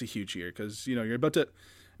 it's a huge year because you're about to.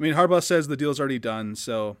 I mean, Harbaugh says the deal's already done,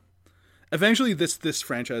 so. eventually this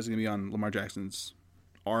franchise is going to be on Lamar Jackson's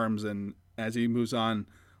arms, and as he moves on,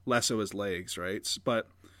 less so his legs, right? But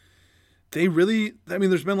they really, I mean,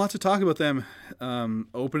 there's been lots of talk about them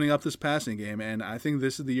opening up this passing game, and I think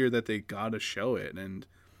this is the year that they got to show it. And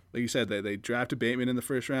like you said, they drafted Bateman in the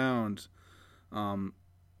first round. The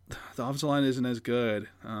offensive line isn't as good.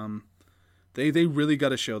 They really got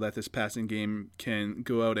to show that this passing game can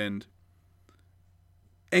go out and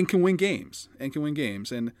can win games.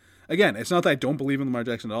 And again, it's not that I don't believe in Lamar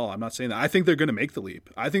Jackson at all. I'm not saying that. I think they're going to make the leap.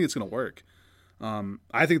 I think it's going to work.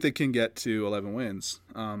 I think they can get to 11 wins.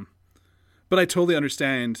 But I totally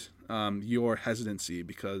understand your hesitancy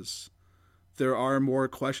because there are more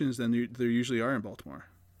questions than there usually are in Baltimore.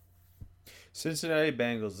 Cincinnati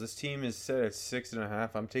Bengals. This team is set at 6.5.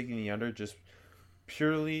 I'm taking the under just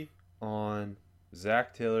purely on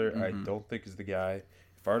Zach Taylor. I don't think is the guy.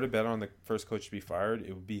 If I were to bet on the first coach to be fired, it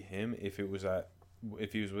would be him. If he was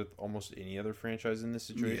with almost any other franchise in this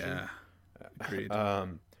situation. Yeah, agreed.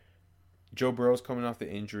 Joe Burrow's coming off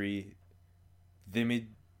the injury. They made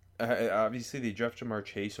obviously they drafted Jamar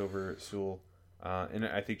Chase over Sewell, and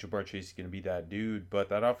I think Jamar Chase is going to be that dude. But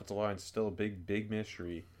that offensive line is still a big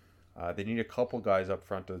mystery. They need a couple guys up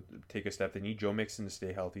front to take a step. They need Joe Mixon to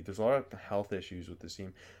stay healthy. There's a lot of health issues with this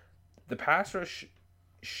team. The pass rush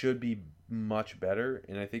should be much better,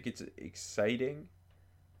 and I think it's exciting.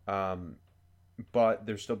 But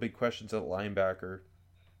there's still big questions at linebacker.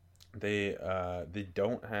 They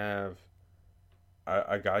don't have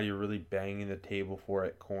a guy you're really banging the table for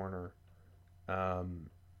at corner.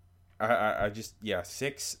 I just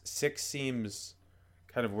six seems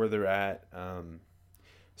kind of where they're at.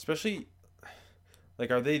 Especially, like,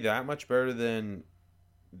 are they that much better than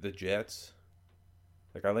the Jets?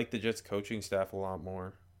 Like, I like the Jets coaching staff a lot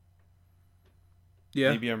more. Yeah,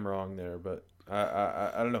 maybe I'm wrong there, but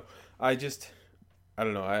I don't know. I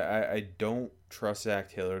don't know. I don't trust Zach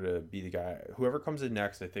Taylor to be the guy. Whoever comes in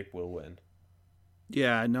next, I think will win.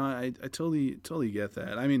 Yeah, no, I totally get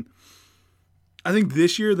that. I mean, I think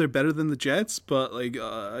this year they're better than the Jets, but like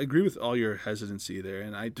I agree with all your hesitancy there,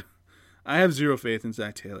 and I have zero faith in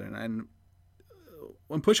Zach Taylor. And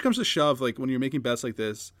when push comes to shove, like when you're making bets like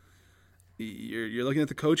this, you're looking at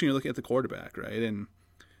the coach and you're looking at the quarterback, right? And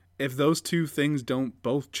if those two things don't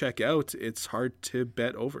both check out, it's hard to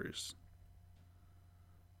bet overs.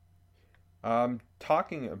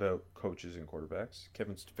 Talking about coaches and quarterbacks,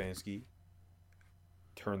 Kevin Stefanski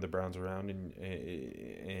turned the Browns around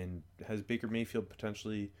and has Baker Mayfield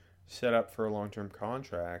potentially set up for a long-term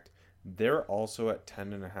contract. They're also at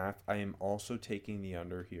 10.5. I am also taking the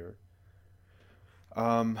under here.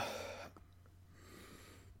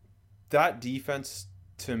 That defense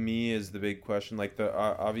to me is the big question. Like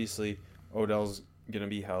obviously Odell's gonna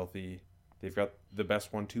be healthy. They've got the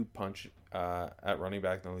best 1-2 punch at running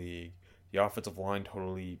back in the league. The offensive line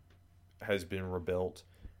totally has been rebuilt.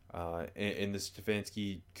 And the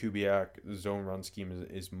Stefanski Kubiak zone run scheme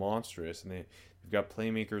is monstrous, and they've got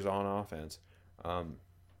playmakers on offense.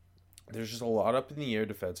 There's just a lot up in the air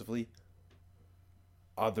defensively.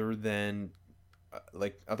 Other than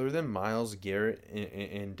Myles Garrett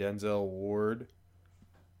and Denzel Ward,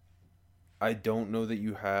 I don't know that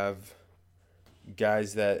you have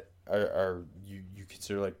guys that are you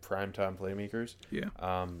consider like primetime playmakers.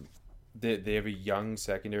 Yeah. They have a young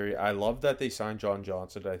secondary. I love that they signed John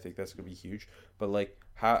Johnson. I think that's gonna be huge. But like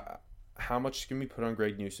how much is gonna be put on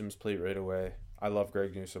Greg Newsom's plate right away? I love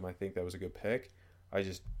Greg Newsom. I think that was a good pick.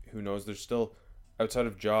 Who knows? There's still, outside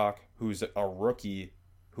of Jock, who's a rookie,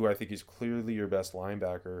 who I think is clearly your best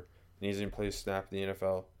linebacker, and he's going to play a snap in the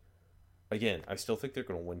NFL. Again, I still think they're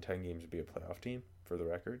going to win 10 games and be a playoff team, for the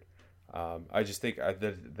record. I just think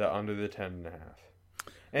the under the 10.5.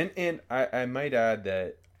 And I might add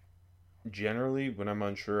that generally, when I'm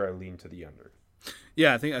unsure, I lean to the under.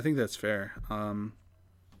 Yeah, I think that's fair. I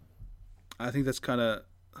think that's kind of...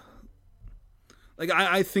 Like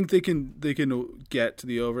I think they can get to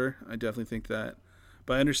the over. I definitely think that,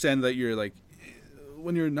 but I understand that you're like,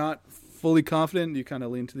 when you're not fully confident, you kind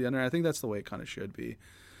of lean to the under. I think that's the way it kind of should be.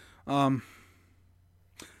 I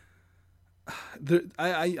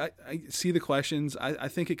see the questions. I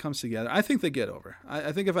think it comes together. I think they get over.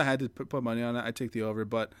 I think if I had to put money on it, I'd take the over,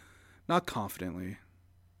 but not confidently.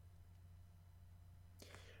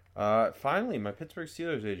 Finally, my Pittsburgh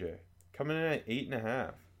Steelers, AJ, coming in at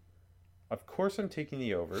 8.5. Of course I'm taking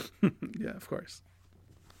the over. Yeah, of course.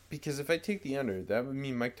 Because if I take the under, that would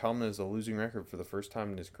mean Mike Tomlin has a losing record for the first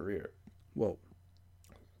time in his career. Whoa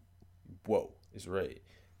is right.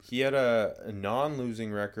 He had a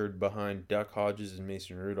non-losing record behind Duck Hodges and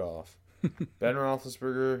Mason Rudolph. Ben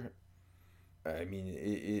Roethlisberger, I mean,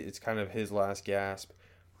 it's kind of his last gasp.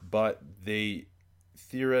 but they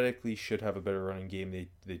theoretically should have a better running game.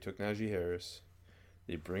 They took Najee Harris.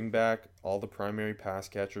 They bring back all the primary pass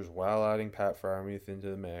catchers while adding Pat Freiermuth into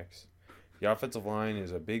the mix. The offensive line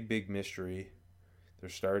is a big mystery. They're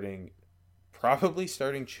probably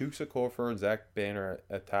starting Chuks Okorafor and Zach Banner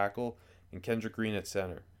at tackle and Kendrick Green at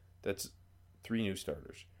center. That's 3 new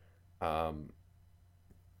starters.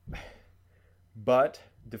 But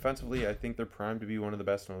defensively, I think they're primed to be one of the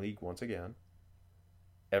best in the league once again.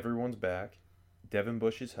 Everyone's back. Devin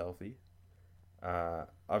Bush is healthy.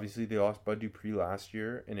 Obviously, they lost Bud Dupree last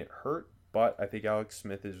year, and it hurt. But I think Alex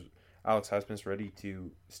Highsmith's ready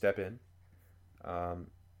to step in.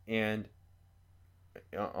 And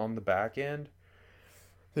on the back end,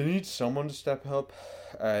 they need someone to step up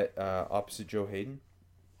at opposite Joe Hayden.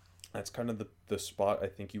 That's kind of the spot I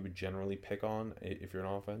think you would generally pick on if you're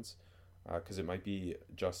an offense, because it might be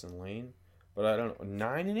Justin Lane. But I don't know.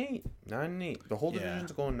 9-8. The whole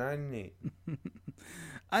division's going 9-8.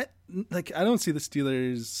 I don't see the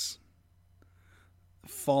Steelers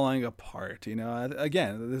falling apart. You know,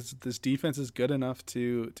 again, this defense is good enough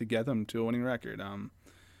to get them to a winning record. Kind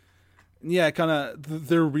of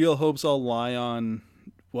their real hopes all lie on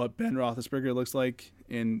what Ben Roethlisberger looks like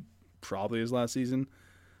in probably his last season.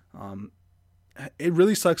 It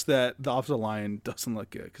really sucks that the offensive line doesn't look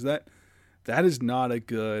good, because that is not a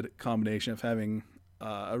good combination of having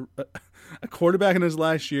a quarterback in his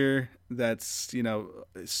last year that's, you know,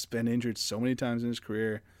 been injured so many times in his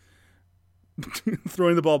career,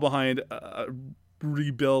 throwing the ball behind a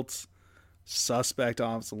rebuilt suspect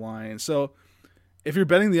offensive line. So if you're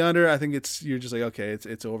betting the under, I think you're just like, okay,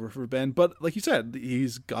 it's over for Ben. But like you said,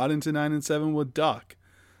 he's got into 9-7 with Duck.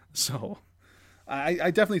 So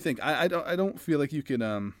I definitely think I don't feel like you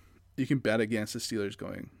can bet against the Steelers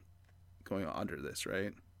going under this,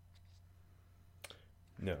 right?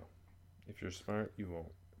 No. If you're smart, you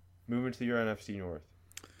won't. Moving to your NFC North.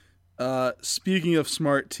 Speaking of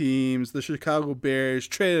smart teams, the Chicago Bears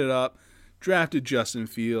traded up, drafted Justin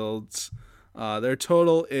Fields. Their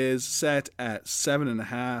total is set at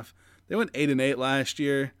 7.5. They went 8-8 last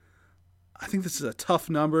year. I think this is a tough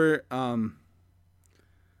number.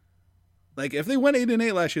 If they went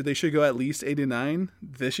 8-8 last year, they should go at least 8-9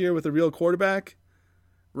 this year with a real quarterback,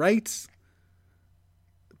 right?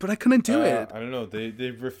 But I couldn't do it. I don't know.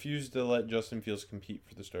 They've refused to let Justin Fields compete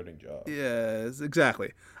for the starting job. Yes,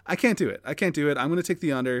 exactly. I can't do it. I'm going to take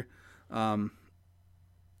the under. I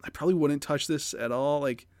probably wouldn't touch this at all.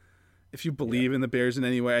 If you believe in the Bears in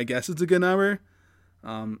any way, I guess it's a good number.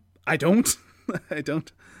 I don't. I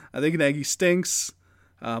don't. I think Nagy stinks.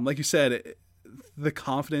 Like you said, the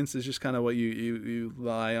confidence is just kind of what you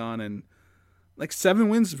rely on. And 7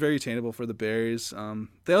 wins is very attainable for the Bears.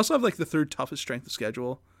 They also have the 3rd toughest strength of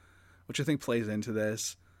schedule, which I think plays into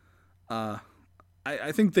this. I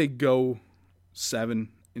think they go 7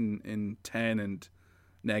 in 10 and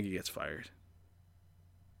Nagy gets fired.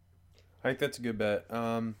 I think that's a good bet.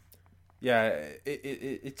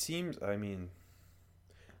 It seems, I mean,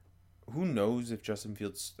 who knows if Justin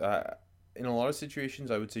Fields, in a lot of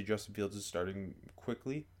situations, I would say Justin Fields is starting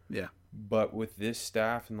quickly. Yeah. But with this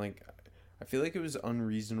staff, and I feel like it was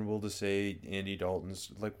unreasonable to say Andy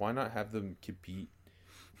Dalton's, why not have them compete?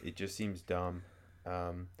 It just seems dumb.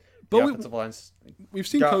 But we've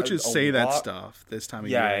seen coaches say that stuff this time of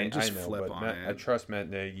year and just flip on it. I trust Matt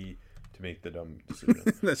Nagy to make the dumb decision.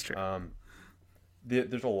 That's true.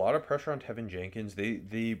 There's a lot of pressure on Tevin Jenkins. They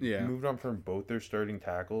moved on from both their starting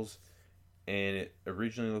tackles, and it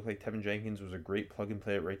originally looked like Tevin Jenkins was a great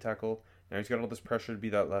plug-and-play at right tackle. Now he's got all this pressure to be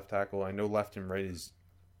that left tackle. I know left and right is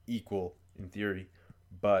equal in theory,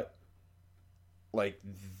 but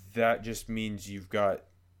that just means you've got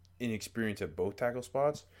inexperience at both tackle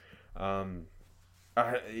spots. The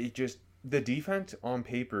defense on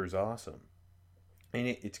paper is awesome, and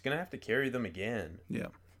it's gonna have to carry them again. Yeah.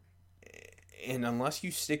 And unless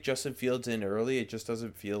you stick Justin Fields in early, it just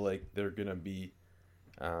doesn't feel like they're gonna be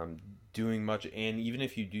doing much. And even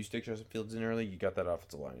if you do stick Justin Fields in early, you got that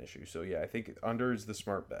offensive line issue. So yeah, I think under is the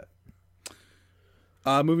smart bet.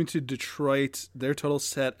 Moving to Detroit, their total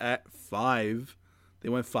set at 5. They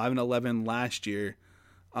went 5-11 last year.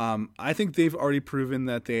 I think they've already proven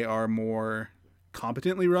that they are more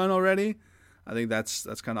competently run already. I think that's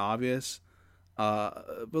kind of obvious.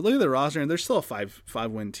 But look at the roster, and they're still a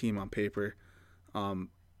 5-win team on paper. I'm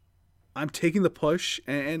taking the push,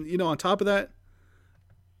 and on top of that,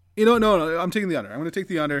 no, I'm taking the under. I'm going to take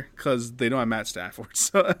the under because they don't have Matt Stafford.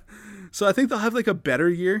 So I think they'll have a better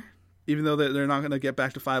year, even though they're not going to get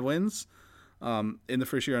back to 5 wins in the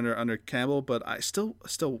first year under Campbell. But I still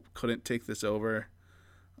couldn't take this over.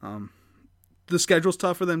 The schedule's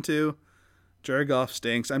tough for them too. Jared Goff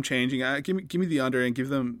stinks. I'm changing. Give me the under and give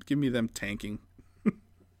me them tanking.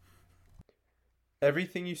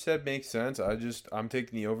 Everything you said makes sense. I'm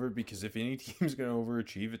taking the over because if any team's going to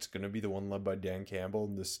overachieve, it's going to be the one led by Dan Campbell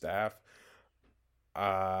and the staff.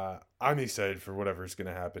 I'm excited for whatever's going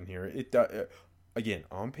to happen here. Again,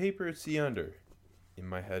 on paper, it's the under. In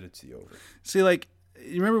my head, it's the over. See, like,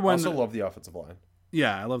 you remember when... I also love the offensive line.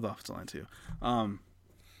 Yeah, I love the offensive line, too.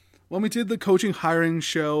 When we did the coaching hiring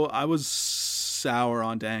show, I was sour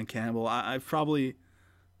on Dan Campbell. I've probably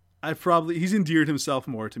he's endeared himself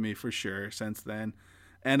more to me for sure since then,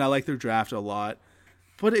 and I like their draft a lot.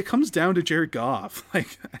 But it comes down to Jared Goff.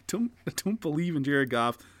 Like, I don't believe in Jared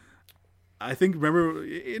Goff. I think, remember,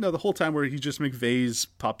 the whole time where he's just McVay's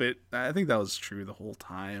puppet. I think that was true the whole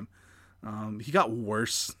time. He got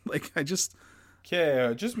worse. Like,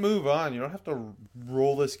 Okay, just move on. You don't have to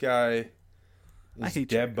roll this guy, his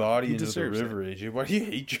dead body into the river, AJ. Why do you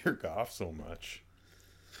hate Jared Goff so much?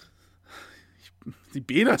 He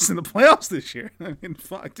beat us in the playoffs this year. I mean,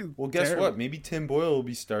 fuck, dude. Well, guess what? Maybe Tim Boyle will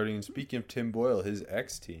be starting. And speaking of Tim Boyle, his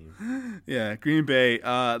ex-team. Yeah, Green Bay.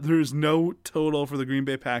 There's no total for the Green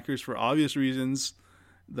Bay Packers for obvious reasons.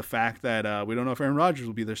 The fact that we don't know if Aaron Rodgers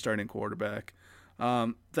will be their starting quarterback.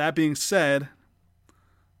 That being said,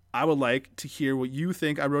 I would like to hear what you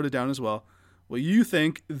think. I wrote it down as well. What you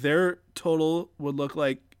think their total would look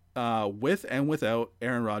like with and without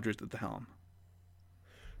Aaron Rodgers at the helm.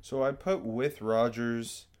 So I put with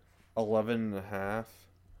Rodgers 11.5,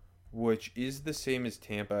 which is the same as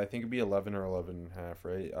Tampa. I think it'd be 11 or 11.5,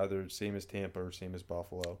 right? Either same as Tampa or same as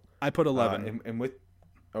Buffalo. I put 11. And with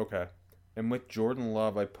Jordan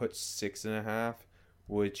Love, I put 6.5,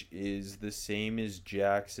 which is the same as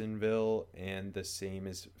Jacksonville and the same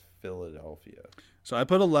as Philadelphia. So I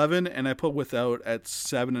put 11 and I put without at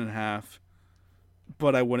 7.5,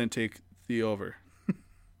 but I wouldn't take the over.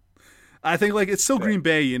 I think it's still Green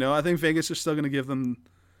Bay, I think Vegas is still going to give them.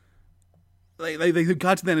 They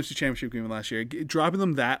got to the NFC Championship game last year. Dropping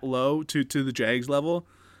them that low to the Jags level,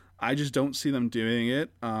 I just don't see them doing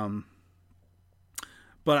it. But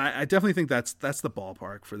I definitely think that's the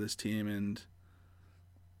ballpark for this team. And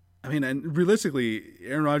I mean, and realistically,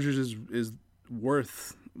 Aaron Rodgers is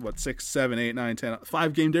worth 6, 7, 8, 9, 10,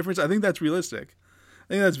 5 game difference. I think that's realistic. I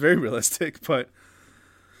think that's very realistic. But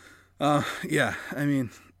yeah, I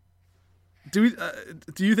mean. Do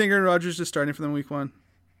you think Aaron Rodgers is starting for them week 1?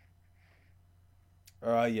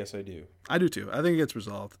 Yes, I do. I do too. I think it gets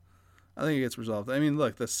resolved. I mean,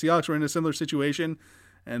 look, the Seahawks were in a similar situation,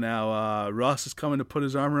 and now Russ is coming to put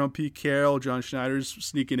his arm around Pete Carroll. John Schneider's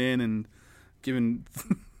sneaking in and giving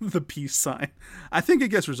the peace sign. I think it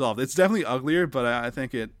gets resolved. It's definitely uglier, but I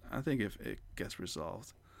think if it gets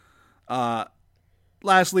resolved.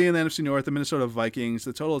 Lastly, in the NFC North, the Minnesota Vikings.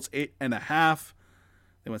 The total is 8.5.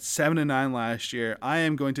 They went 7-9 last year. I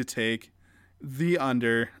am going to take the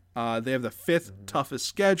under. They have the 5th toughest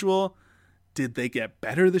schedule. Did they get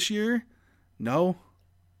better this year? No,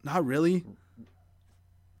 not really.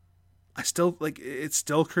 I still it's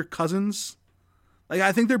still Kirk Cousins.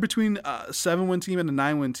 I think they're between a 7-win team and a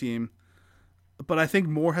 9-win team, but I think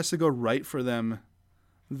more has to go right for them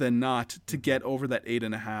than not to get over that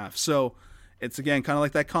 8.5. So it's again kind of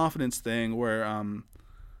like that confidence thing where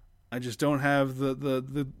I just don't have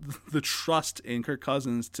the trust in Kirk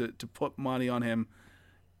Cousins to put money on him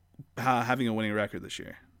having a winning record this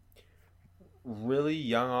year. Really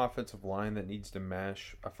young offensive line that needs to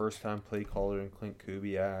mesh. A first-time play caller in Clint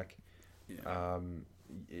Kubiak. Yeah.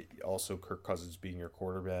 Also, Kirk Cousins being your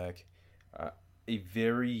quarterback. A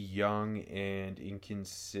very young and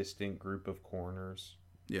inconsistent group of corners.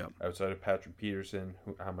 Yeah. Outside of Patrick Peterson,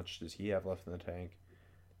 how much does he have left in the tank?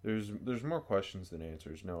 There's more questions than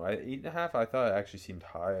answers. No, 8.5. I thought it actually seemed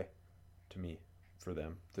high to me for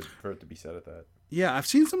them for it to be set at that. Yeah, I've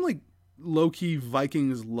seen some low key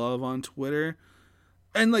Vikings love on Twitter,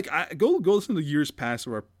 and I go listen to years past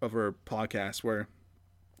of our podcast where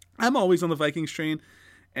I'm always on the Vikings train,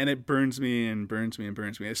 and it burns me and burns me and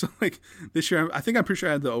burns me. So this year, I'm pretty sure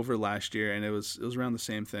I had the over last year, and it was around the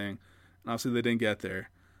same thing. And obviously, they didn't get there.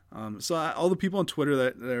 So all the people on Twitter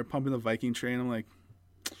that are pumping the Viking train, I'm like,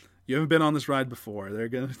 you haven't been on this ride before. They're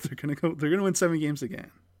gonna win 7 games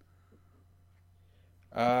again.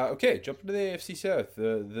 Okay, jump into the AFC South,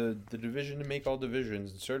 the division to make all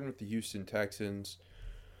divisions, and starting with the Houston Texans,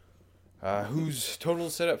 whose total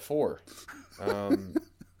is set at 4,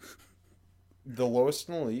 the lowest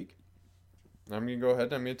in the league. I'm gonna go ahead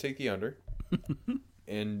and I'm gonna take the under,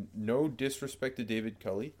 and no disrespect to David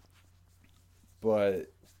Culley,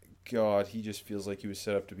 but God, he just feels like he was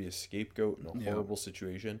set up to be a scapegoat in a horrible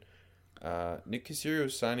situation. Nick Caserio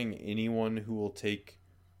is signing anyone who will take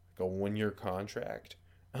a 1-year contract.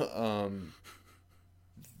 I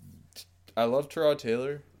love Terrell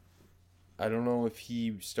Taylor. I don't know if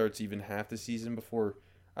he starts even half the season before.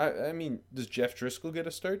 I mean, does Jeff Driscoll get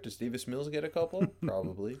a start? Does Davis Mills get a couple?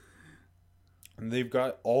 Probably. And they've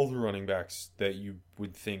got all the running backs that you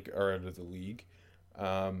would think are out of the league.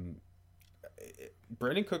 Brandon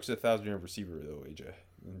Cook's a 1,000-yard receiver, though, AJ.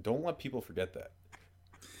 Don't let people forget that.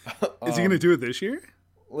 Is he going to do it this year?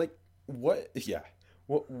 Like, what? Yeah.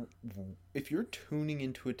 What if you're tuning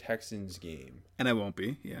into a Texans game? And I won't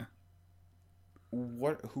be, yeah.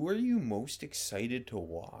 Who are you most excited to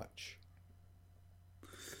watch?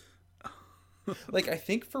 Like, I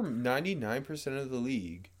think for 99% of the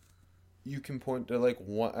league, you can point to like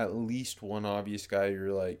at least one obvious guy.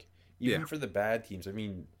 You're like, even for the bad teams. I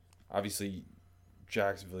mean, obviously,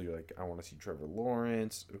 Jacksonville. You're like, I want to see Trevor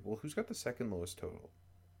Lawrence. Well, who's got the second lowest total?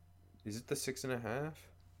 Is it the 6.5?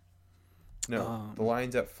 No, the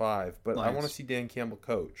Lions at 5. But Lions. I want to see Dan Campbell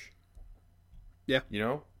coach. Yeah, you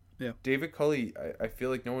know. Yeah, David Culley. I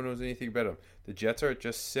feel like no one knows anything about him. The Jets are at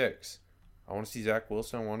just 6. I want to see Zach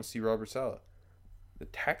Wilson. I want to see Robert Saleh. The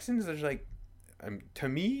Texans are like, to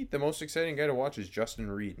me, the most exciting guy to watch is Justin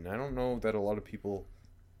Reed, and I don't know that a lot of people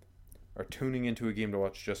are tuning into a game to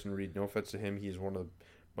watch Justin Reed. No offense to him, he is one of the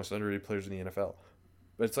most underrated players in the NFL.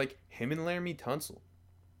 But it's like him and Laramie Tunsil,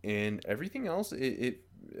 and everything else.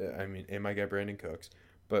 I mean, and my guy Brandon Cooks,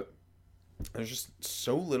 but there's just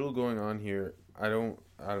so little going on here. I don't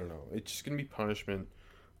know. It's just gonna be punishment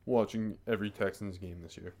watching every Texans game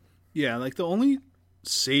this year. Yeah, like the only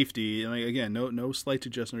safety, and like, again, no slight to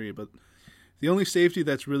Justin Reed, but the only safety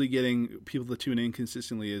that's really getting people to tune in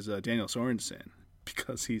consistently is Daniel Sorensen,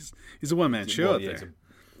 because he's a one-man show out there.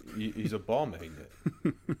 He's a ball magnet.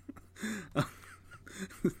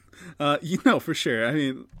 For sure. I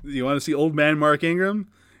mean, do you want to see old man Mark Ingram?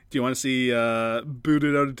 Do you want to see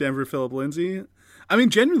booted out of Denver Phillip Lindsay? I mean,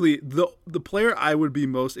 generally, the player I would be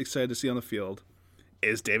most excited to see on the field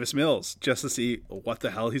is Davis Mills, just to see what the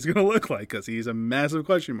hell he's going to look like, because he's a massive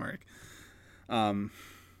question mark.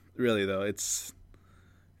 Really, though, it's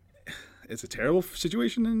a terrible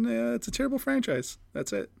situation, and it's a terrible franchise.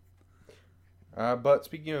 That's it. But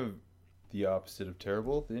speaking of the opposite of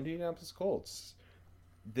terrible, the Indianapolis Colts,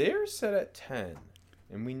 they're set at 10,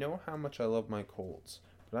 and we know how much I love my Colts.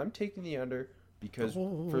 But I'm taking the under because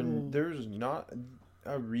there's not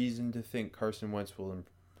a reason to think Carson Wentz will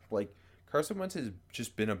Carson Wentz has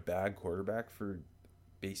just been a bad quarterback for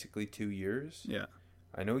basically 2 years. Yeah.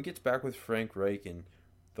 I know he gets back with Frank Reich, and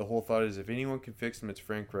the whole thought is if anyone can fix him, it's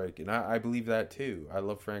Frank Reich. And I believe that too. I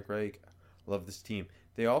love Frank Reich. I love this team.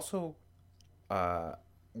 They also,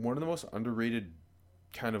 one of the most underrated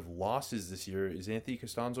kind of losses this year is Anthony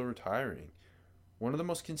Costanzo retiring. One of the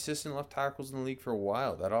most consistent left tackles in the league for a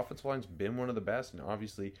while. That offensive line's been one of the best, and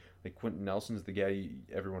obviously, like Quentin Nelson's the guy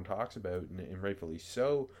everyone talks about, and rightfully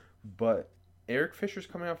so. But Eric Fisher's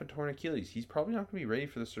coming off a torn Achilles. He's probably not going to be ready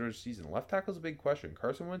for the start of the season. Left tackle's a big question.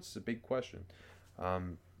 Carson Wentz is a big question.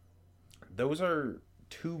 Those are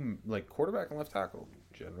two, like quarterback and left tackle,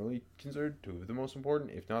 generally considered two of the most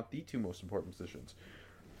important, if not the two most important positions.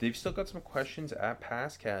 They've still got some questions at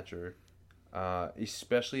pass catcher,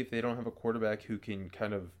 especially if they don't have a quarterback who can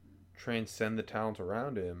kind of transcend the talent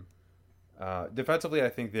around him. Defensively, I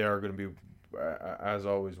think they are going to be, as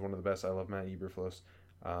always, one of the best. I love Matt Eberflus.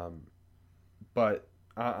 But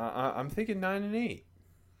I'm thinking 9-8.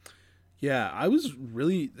 Yeah, I was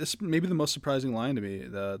really, this may be the most surprising line to me,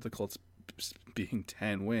 the Colts being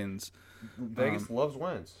 10 wins. Vegas loves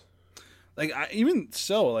Wentz. Like, even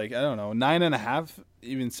so, like, I don't know, 9.5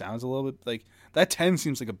 even sounds a little bit, like, that 10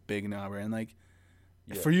 seems like a big number. And, like,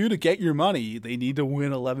 for you to get your money, they need to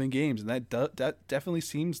win 11 games. And that definitely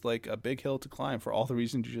seems like a big hill to climb for all the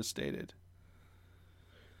reasons you just stated.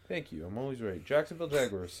 Thank you. I'm always right. Jacksonville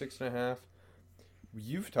Jaguars, 6.5.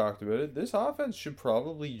 You've talked about it. This offense should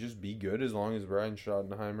probably just be good as long as Brian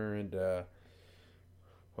Schottenheimer and,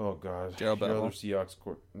 Gerald Bevel. Other Seahawks.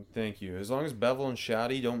 Thank you. As long as Bevel and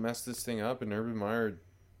Shotty don't mess this thing up and Urban Meyer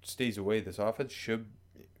stays away, this offense should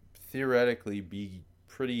theoretically be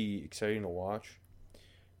pretty exciting to watch.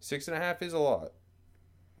 6.5 is a lot.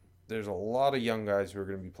 There's a lot of young guys who are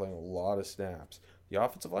going to be playing a lot of snaps. The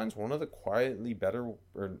offensive line is one of the quietly better,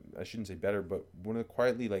 or I shouldn't say better, but one of the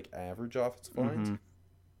quietly like average offensive lines.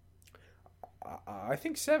 I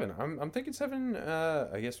think 7. I'm thinking 7.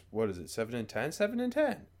 I guess what is it? 7 and 10. 7 and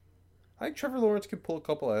 10. I think Trevor Lawrence could pull a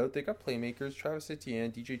couple out. They got playmakers: Travis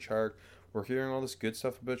Etienne, DJ Chark. We're hearing all this good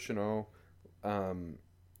stuff about Chanel. And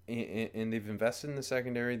they've invested in the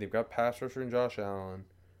secondary. They've got pass rusher and Josh Allen.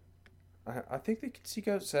 I think they could seek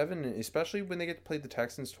out 7, especially when they get to play the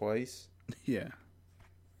Texans twice. Yeah.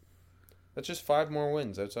 That's just 5 more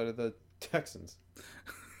wins outside of the Texans.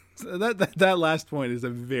 So that last point is a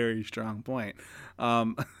very strong point.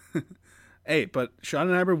 Hey, but Sean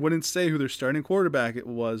and Iber wouldn't say who their starting quarterback it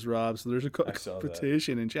was, Rob. So there's a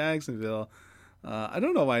competition in Jacksonville. I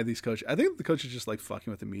don't know why these coaches. I think the coaches just like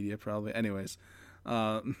fucking with the media, probably. Anyways,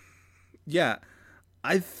 yeah,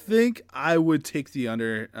 I think I would take the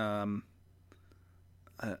under.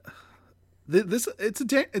 It's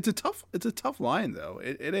a tough line though.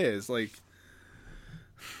 It is like.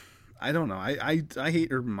 I don't know. I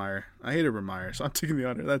hate Urban Meyer. So I'm taking the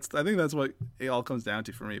under. I think that's what it all comes down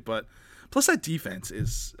to for me. But plus that defense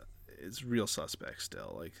is real suspect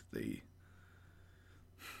still. Like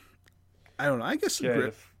I don't know. I guess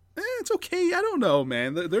it's okay. I don't know,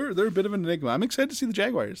 man. They're a bit of an enigma. I'm excited to see the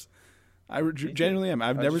Jaguars. I genuinely am.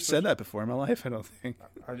 I've never said that before in my life. I don't think.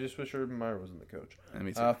 I just wish Urban Meyer wasn't the coach.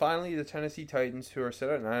 Me too. Finally, the Tennessee Titans, who are set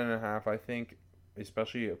at 9.5. I think,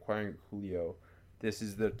 especially acquiring Julio. This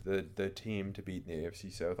is the team to beat in the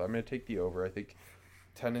AFC South. I'm going to take the over. I think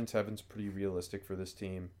 10-7 is pretty realistic for this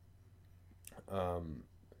team.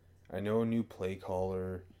 I know a new play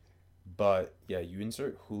caller, but yeah, you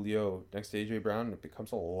insert Julio next to AJ Brown, and it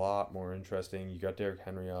becomes a lot more interesting. You got Derrick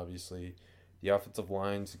Henry, obviously. The offensive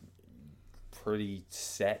line's pretty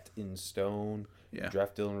set in stone. Yeah. You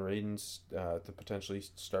draft Dylan Radins to potentially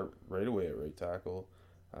start right away at right tackle.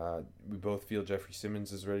 We both feel Jeffrey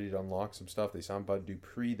Simmons is ready to unlock some stuff. They signed Bud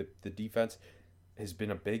Dupree. The defense has been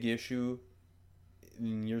a big issue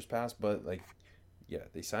in years past, but they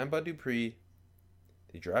signed Bud Dupree.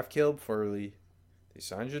 They draft Caleb Farley. They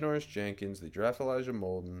signed Janoris Jenkins. They draft Elijah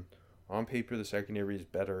Molden. On paper, the secondary is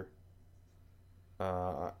better.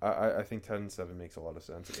 I think 10-7 makes a lot of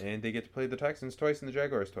sense, and they get to play the Texans twice and the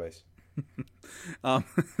Jaguars twice.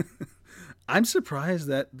 I'm surprised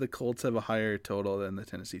that the Colts have a higher total than the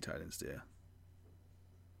Tennessee Titans do.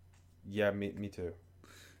 Yeah, me too.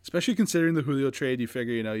 Especially considering the Julio trade, you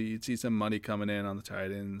figure you'd see some money coming in on the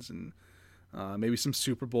Titans and maybe some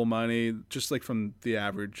Super Bowl money, just like from the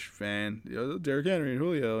average fan. Derrick Henry and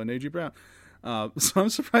Julio and AJ Brown. So I'm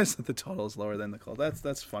surprised that the total is lower than the Colts.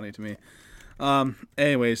 That's funny to me.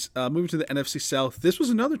 Anyways, moving to the NFC South. This was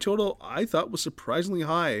another total I thought was surprisingly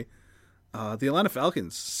high. The Atlanta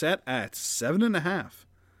Falcons set at 7.5.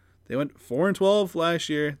 They went 4-12 last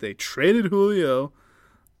year. They traded Julio.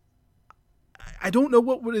 I don't know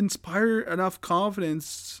what would inspire enough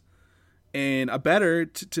confidence and a better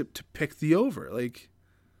to pick the over. Like,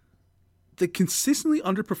 they consistently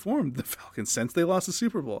underperformed the Falcons since they lost the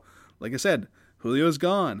Super Bowl. Like I said, Julio's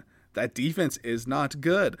gone. That defense is not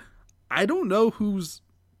good. I don't know who's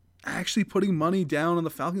actually putting money down on the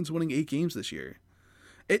Falcons winning 8 games this year.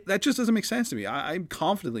 That just doesn't make sense to me. I'm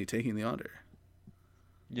confidently taking the under.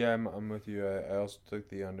 Yeah, I'm with you. I also took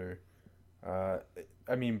the under.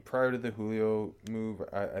 Prior to the Julio move,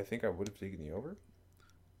 I think I would have taken the over.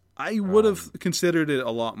 I would have considered it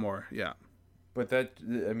a lot more, yeah. But that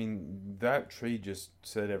trade just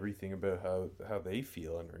said everything about how they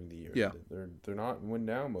feel entering the year. Yeah. They're not in win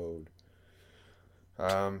now mode.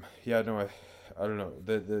 I don't know.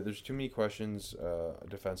 There's too many questions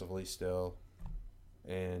defensively still.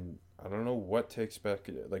 And I don't know what to expect.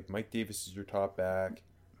 Like, Mike Davis is your top back,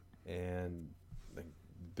 and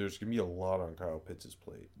there's going to be a lot on Kyle Pitts'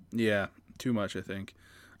 plate. Yeah, too much, I think.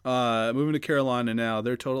 Moving to Carolina now.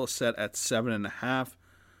 Their total is set at 7.5.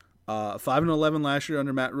 5-11 last year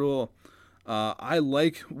under Matt Rule. I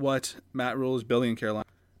like what Matt Rule is building in Carolina.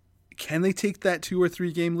 Can they take that 2 or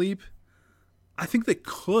 3 game leap? I think they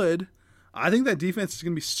could. I think that defense is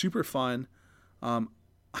going to be super fun.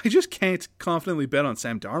 I just can't confidently bet on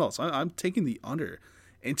Sam Darnold, so I'm taking the under.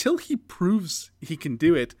 Until he proves he can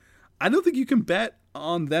do it, I don't think you can bet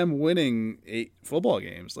on them winning 8 football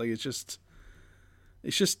games. Like, it's just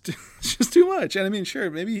too much. And sure,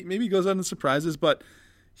 maybe he goes on and surprises, but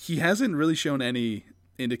he hasn't really shown any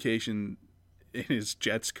indication in his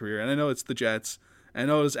Jets career. And I know it's the Jets. I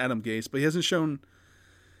know it's Adam Gase, but he hasn't shown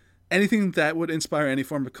anything that would inspire any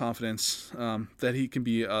form of confidence that he can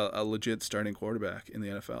be a legit starting quarterback in the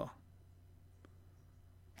NFL.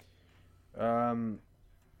 I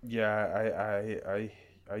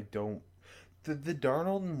don't. The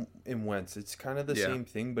Darnold and Wentz, it's kind of the same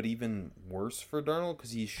thing, but even worse for Darnold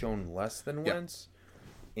because he's shown less than Wentz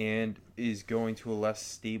and is going to a less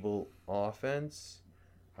stable offense.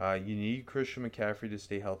 You need Christian McCaffrey to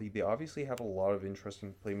stay healthy. They obviously have a lot of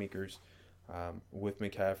interesting playmakers with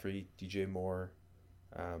McCaffrey, DJ Moore,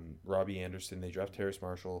 Robbie Anderson. They draft Terrace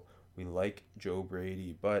Marshall. We like Joe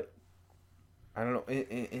Brady, but I don't know.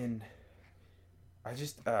 And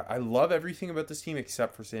I love everything about this team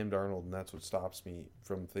except for Sam Darnold, and that's what stops me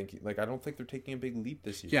from thinking. Like, I don't think they're taking a big leap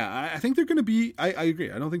this year. Yeah, I think they're going to be. I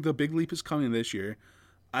agree. I don't think the big leap is coming this year.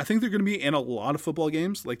 I think they're going to be in a lot of football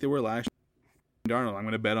games like they were last year. Darnold, I'm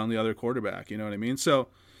going to bet on the other quarterback. You know what I mean? So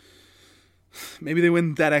maybe they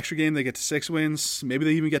win that extra game. They get to 6 wins. Maybe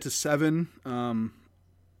they even get to 7.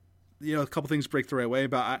 A couple things break the right way,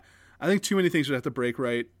 but I think too many things would have to break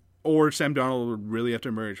right, or Sam Darnold would really have to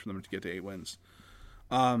emerge for them to get to 8 wins.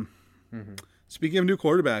 Speaking of new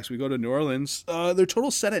quarterbacks, we go to New Orleans. Their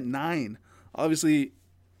total set at 9. Obviously,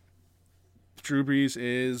 Drew Brees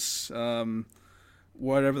is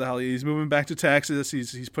whatever the hell he's moving back to Texas.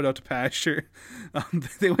 He's put out to pasture.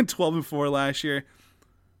 They went 12-4 last year.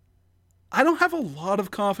 I don't have a lot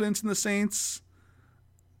of confidence in the Saints,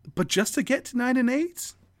 but just to get to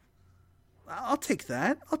 9-8, I'll take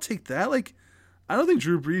that. Like, I don't think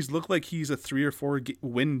Drew Brees looked like he's a 3 or 4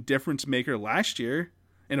 win difference maker last year.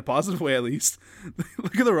 In a positive way, at least.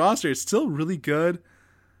 Look at the roster; it's still really good.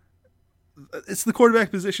 It's the quarterback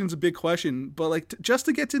position's a big question, but like just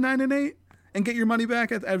to get to 9-8 and get your money back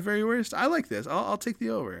at very worst, I like this. I'll take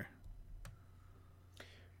the over.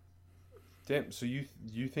 Damn. So you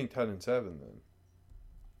think 10-7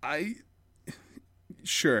 then?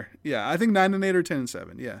 Sure, yeah. I think 9-8 or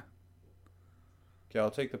 10-7. Yeah. Okay, I'll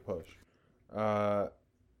take the push.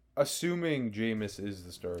 Assuming Jameis is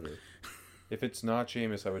the starter. If it's not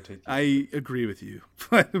Jameis, I would take. I agree with you,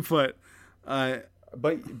 but I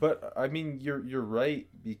mean, you're right,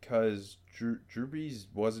 because Drew Brees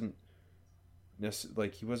wasn't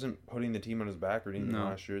he wasn't putting the team on his back or anything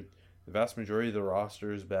last year. The vast majority of the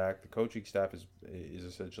roster is back. The coaching staff is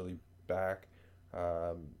essentially back.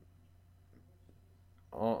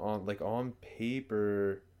 On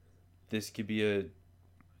paper, this could be a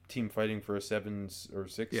team fighting for a 7 or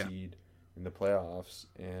 6 seed in the playoffs,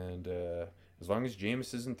 and as long as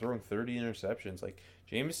Jameis isn't throwing 30 interceptions, like,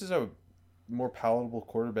 Jameis is a more palatable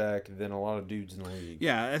quarterback than a lot of dudes in the league.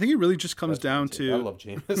 Yeah, I think it really just comes down to. I love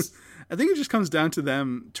Jameis. I think it just comes down to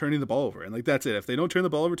them turning the ball over, and like that's it. If they don't turn the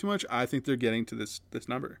ball over too much, I think they're getting to this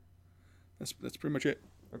number. That's pretty much it.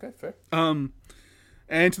 Okay, fair.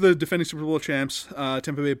 And to the defending Super Bowl champs,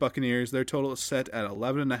 Tampa Bay Buccaneers, their total is set at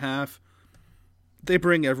 11.5. They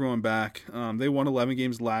bring everyone back. They won 11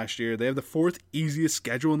 games last year. They have the 4th easiest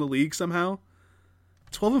schedule in the league somehow.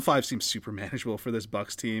 12-5 seems super manageable for this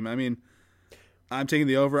Bucs team. I mean, I'm taking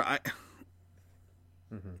the over.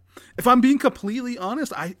 If I'm being completely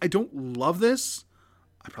honest, I don't love this.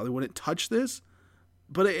 I probably wouldn't touch this,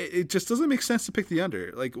 but it just doesn't make sense to pick the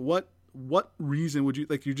under. Like, what reason would you,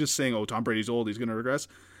 like, you're just saying, oh, Tom Brady's old, he's going to regress.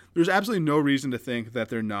 There's absolutely no reason to think that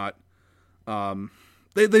they're not.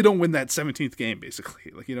 They don't win that 17th game,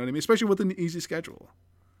 basically. Like, you know what I mean? Especially with an easy schedule.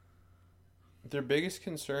 Their biggest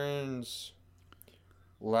concerns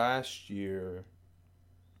last year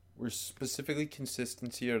were specifically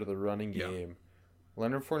consistency out of the running game. Yeah.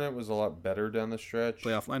 Leonard Fournette was a lot better down the stretch.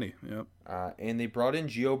 Playoff Lenny, yep. And they brought in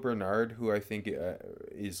Gio Bernard, who I think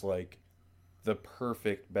is like the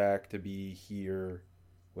perfect back to be here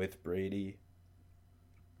with Brady.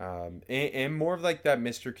 And more of like that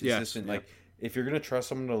Mr. Consistent. Yes, like, if you're going to trust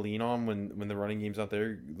someone to lean on when the running game's not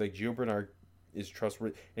there, like, Gio Bernard is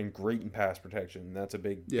trustworthy and great in pass protection. That's a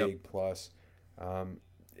big plus.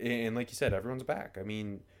 And like you said, everyone's back. I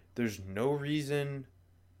mean, there's no reason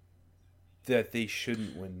that they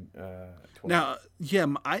shouldn't win 12. Now, yeah,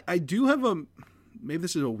 I do have maybe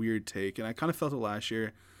this is a weird take, and I kind of felt it last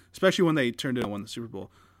year, especially when they turned it and won the Super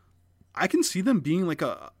Bowl. I can see them being like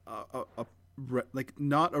like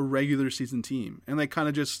not a regular season team, and like kind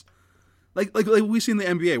of just like we see in the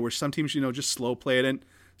NBA where some teams, just slow play it, and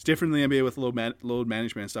it's different in the NBA with load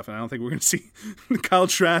management and stuff. And I don't think we're going to see Kyle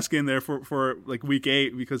Trask in there for like week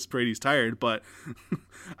 8 because Brady's tired. But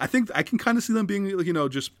I think I can kind of see them being,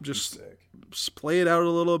 just play it out a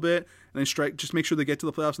little bit and then strike. Just make sure they get to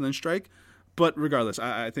the playoffs and then strike. But regardless,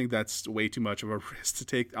 I think that's way too much of a risk to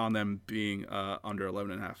take on them being under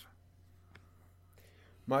 11.5.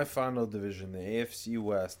 My final division, the AFC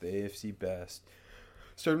West, the AFC best.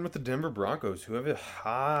 Starting with the Denver Broncos, who have a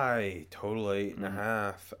high total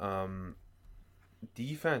 8.5.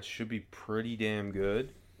 Defense should be pretty damn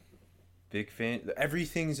good. Big fan.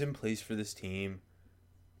 Everything's in place for this team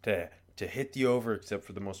to hit the over, except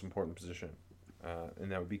for the most important position,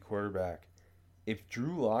 and that would be quarterback. If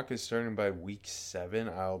Drew Lock is starting by week 7,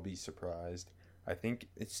 I'll be surprised. I think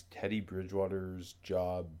it's Teddy Bridgewater's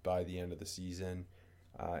job by the end of the season.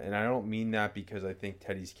 And I don't mean that because I think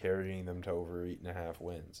Teddy's carrying them to over 8.5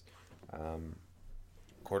 wins.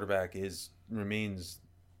 Quarterback remains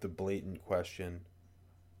the blatant question.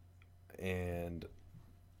 And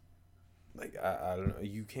like I don't know.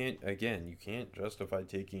 You can't justify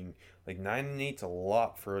taking like 9-8's a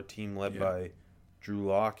lot for a team led by Drew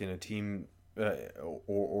Lock and a team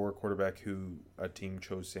or a quarterback who a team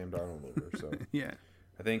chose Sam Darnold over. So Yeah.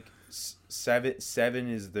 I think seven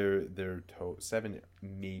is their total. 7,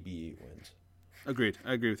 maybe 8 wins. Agreed.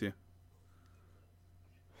 I agree with you.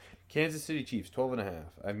 Kansas City Chiefs 12.5.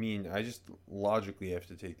 I mean, I just logically have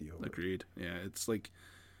to take the over. Agreed. Yeah, it's like,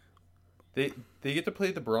 They get to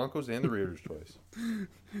play the Broncos and the Raiders twice.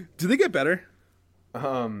 do they get better?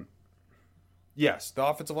 Yes, the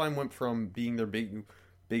offensive line went from being their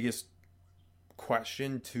biggest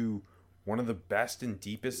question to one of the best and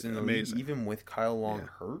deepest in the league, even with Kyle Long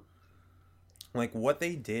hurt. Like, what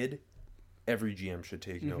they did, every GM should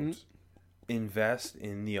take notes. Invest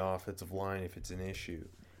in the offensive line if it's an issue.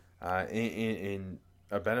 And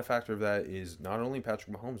a benefactor of that is not only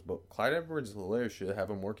Patrick Mahomes, but Clyde Edwards-Helaire should have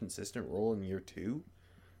a more consistent role in year 2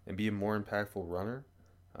 and be a more impactful runner.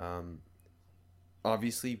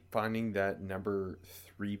 Obviously, finding that number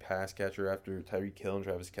 3 pass catcher after Tyreek Hill and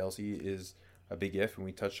Travis Kelce is a big if, and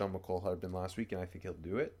we touched on McCole Hardman last week, and I think he'll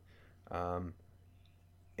do it.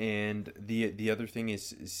 And the other thing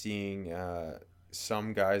is seeing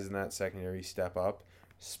some guys in that secondary step up,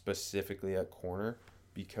 specifically at corner,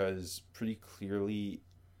 because pretty clearly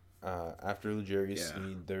after L'Jarius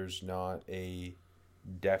Sneed, there's not a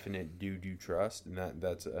definite do trust, and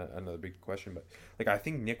that's another big question. But like, I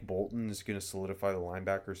think Nick Bolton is going to solidify the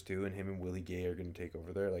linebackers too, and him and Willie Gay are going to take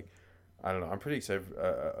over there. Like, I don't know, I'm pretty excited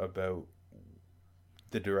about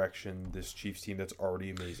the direction this Chiefs team that's already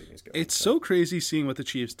amazing is going. It's so crazy seeing what the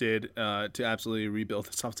Chiefs did to absolutely rebuild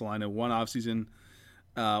this offensive line in one offseason.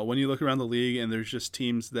 When you look around the league, and there's just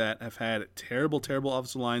teams that have had terrible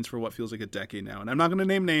offensive lines for what feels like a decade now. And I'm not going to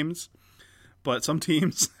name names, but some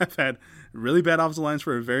teams have had really bad offensive lines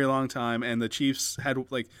for a very long time, and the Chiefs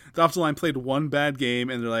had, like, the offensive line played one bad game,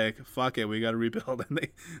 and they're like, fuck it, we got to rebuild. And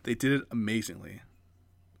they did it amazingly.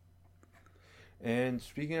 And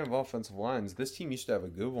speaking of offensive lines, this team used to have a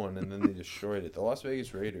good one, and then they destroyed it. The Las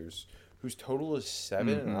Vegas Raiders, whose total is 7,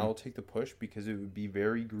 and I will take the push because it would be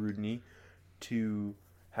very Gruden-y to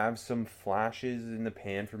have some flashes in the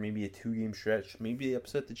pan for maybe a 2-game stretch. Maybe they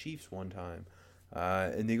upset the Chiefs one time,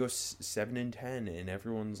 and they go 7-10, and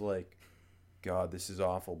everyone's like, God, this is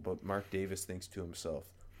awful. But Mark Davis thinks to himself,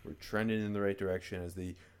 we're trending in the right direction as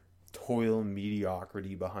they toil in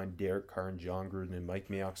mediocrity behind Derek Carr and John Gruden and Mike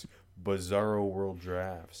Mayock's bizarro world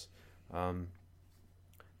drafts.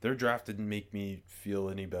 Their draft didn't make me feel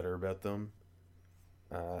any better about them.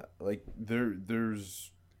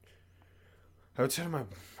 There's outside of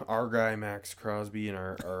our guy Max Crosby and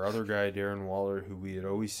our other guy Darren Waller, who we had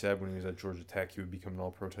always said when he was at Georgia Tech he would become an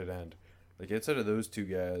all-pro tight end. Like, outside of those two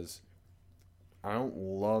guys, I don't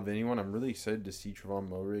love anyone. I'm really excited to see Trevon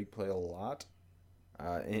Moehrig play a lot.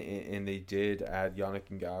 And they did add Yannick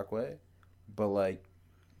Ngakoue, but like,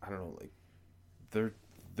 I don't know, like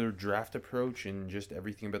their draft approach and just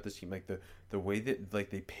everything about this team, like the way that like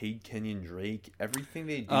they paid Kenyon Drake, everything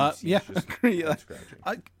they do seems just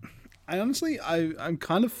scratching. I honestly, I'm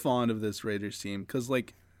kind of fond of this Raiders team because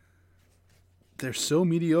like they're so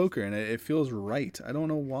mediocre and it feels right. I don't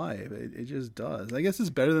know why, but it just does. I guess it's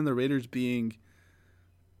better than the Raiders being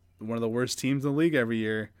one of the worst teams in the league every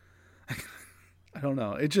year. I don't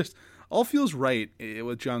know. It just all feels right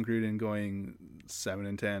with John Gruden going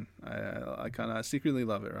 7-10. I kind of secretly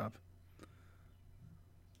love it, Rob.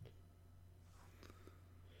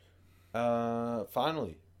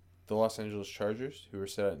 Finally, the Los Angeles Chargers, who are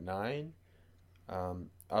set at 9.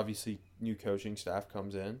 Obviously, new coaching staff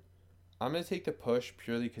comes in. I'm going to take the push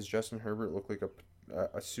purely because Justin Herbert looked like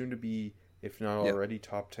a soon-to-be, if not already,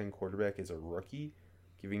 top 10 quarterback as a rookie,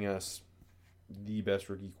 giving us the best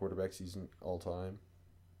rookie quarterback season all time.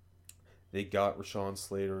 They got Rashawn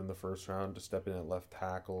Slater in the first round to step in at left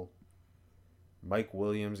tackle. Mike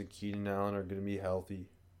Williams and Keenan Allen are going to be healthy.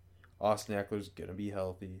 Austin Eckler's going to be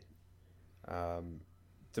healthy.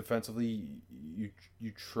 Defensively, you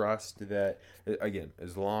trust that, again,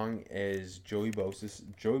 as long as Joey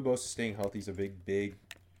Bosa staying healthy is a big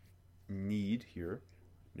need here,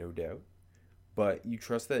 no doubt. But you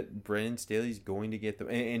trust that Brandon Staley's going to get them,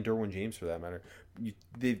 and Derwin James for that matter.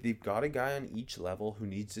 They've got a guy on each level who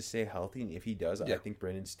needs to stay healthy, and if he does, I think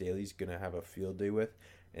Brandon Staley's going to have a field day with,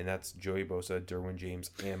 and that's Joey Bosa, Derwin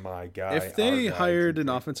James, and my guy. If they hired an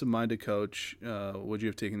offensive-minded coach, would you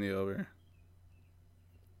have taken the over?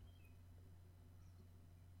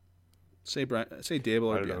 Say Dable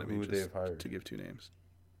or Bieniemy, who would they have hired? To give two names.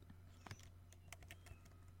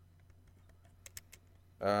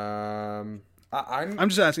 I'm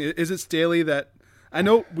just asking, is it Staley that I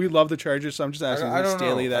know we love the Chargers, so I'm just asking. I don't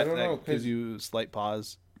Staley know. I that, don't know, that gives 'cause- you a slight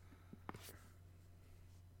pause.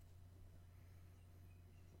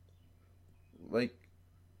 Like,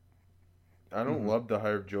 I don't love the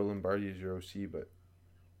hire of Joe Lombardi as your OC, but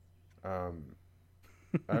I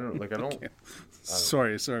don't like. I don't.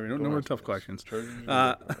 Sorry. No more ask tough me this. questions. Chargers Uh,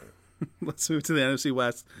 are good. Let's move to the NFC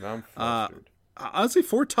West. Now I'm flustered. Honestly,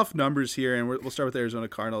 4 tough numbers here, and we'll start with Arizona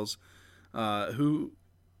Cardinals, who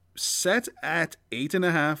set at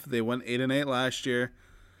 8.5. They went 8-8 last year.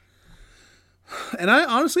 And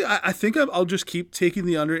I think I'll just keep taking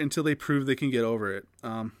the under until they prove they can get over it.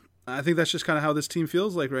 I think that's just kind of how this team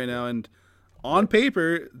feels like right now. And on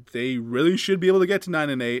paper, they really should be able to get to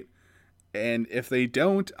 9-8. And if they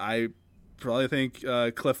don't, I probably think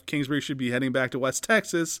Cliff Kingsbury should be heading back to West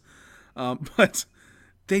Texas. But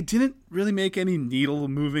they didn't really make any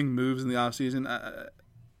needle-moving moves in the offseason.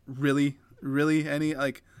 Really any?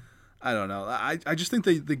 Like, I don't know. I just think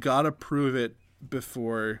they got to prove it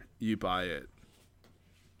before you buy it.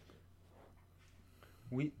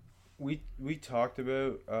 We talked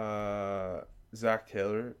about Zach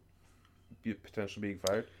Taylor potentially being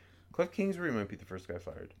fired. Cliff Kingsbury might be the first guy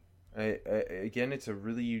fired. Again, it's a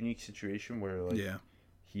really unique situation where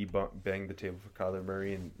he banged the table for Kyler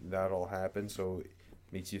Murray and that all happened, so it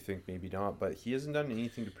makes you think maybe not. But he hasn't done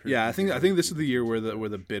anything to prove. Yeah, I think this is the year where the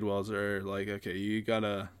Bidwells are like, okay, you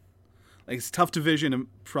gotta, like, it's a tough division and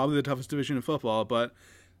probably the toughest division in football, but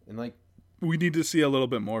we need to see a little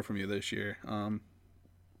bit more from you this year.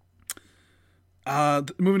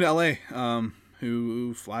 Moving to LA,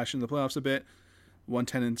 who flashed in the playoffs a bit, won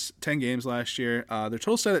 10 games last year. Their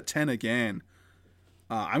total set at 10 again.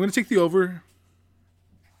 I'm going to take the over.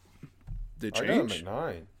 Did it I got him change? at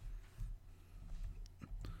 9.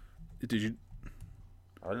 Did you?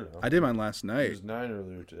 I don't know. I did mine last It night. was 9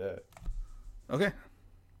 earlier today. Okay.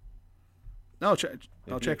 I'll check.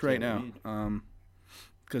 I'll Maybe check I right can't now. read.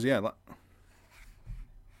 Because yeah.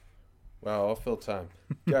 Wow, I'll fill time.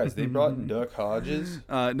 Guys, they brought in Duck Hodges.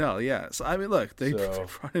 No, yeah. So I mean, look, they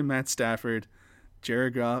brought in Matt Stafford,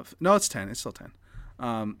 Jared Goff. No, it's 10. It's still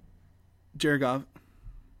 10. Jared Goff.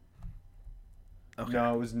 Okay.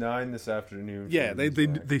 No, it was 9 this afternoon. Yeah, they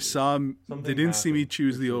saw. They didn't see me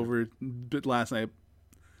choose the over bit last night,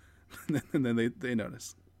 and then they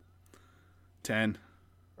noticed. 10.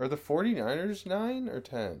 Are the 49ers 9 or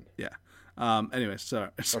 10? Yeah. Anyways, sorry.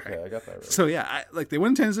 Okay, I got that right. So yeah, they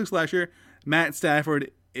won 10-6 last year. Matt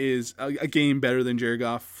Stafford is a game better than Jared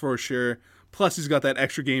Goff for sure. Plus, he's got that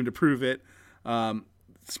extra game to prove it.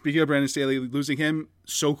 Speaking of Brandon Staley, losing him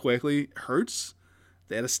so quickly hurts.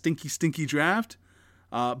 They had a stinky draft.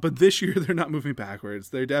 But this year, they're not moving backwards.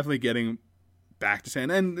 They're definitely getting back to 10.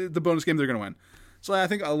 And the bonus game, they're going to win. So I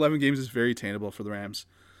think 11 games is very attainable for the Rams.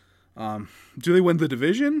 Do they win the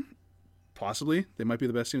division? Possibly. They might be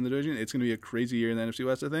the best team in the division. It's going to be a crazy year in the NFC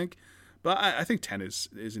West, I think. But I think 10 is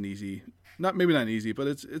an easy, maybe not easy, but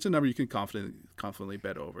it's a number you can confidently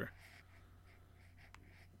bet over.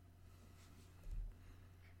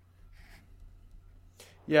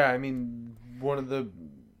 Yeah, I mean, one of the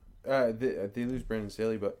they lose Brandon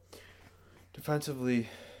Staley, but defensively,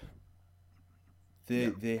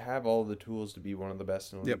 they have all the tools to be one of the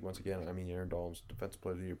best in the league. Once again, I mean, Aaron Donald's defensive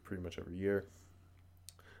player of the year pretty much every year.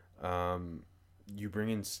 You bring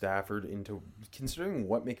in Stafford into, considering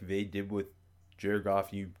what McVay did with Jared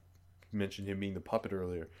Goff. You mentioned him being the puppet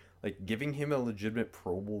earlier. Like, giving him a legitimate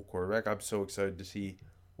Pro Bowl quarterback. I'm so excited to see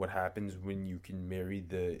what happens when you can marry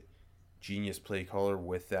the genius play caller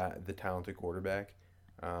with the talented quarterback.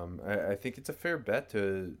 I think it's a fair bet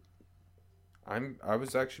to. I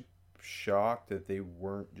was actually shocked that they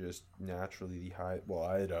weren't just naturally the high. Well,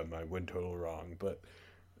 I had my win total wrong, but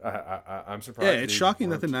I'm surprised. Yeah, it's shocking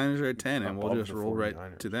that the Niners are at 10, and we'll just roll right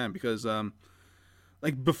 49ers. to them because, I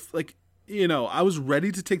was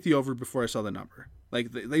ready to take the over before I saw the number.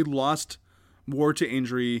 Like they lost more to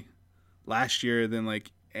injury last year than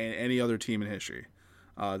like any other team in history.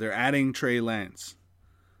 They're adding Trey Lance,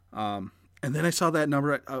 and then I saw that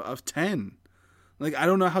number of 10. Like, I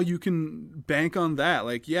don't know how you can bank on that.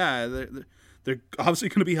 Like, yeah, they're obviously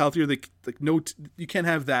going to be healthier. You can't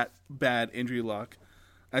have that bad injury luck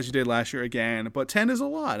as you did last year again. But 10 is a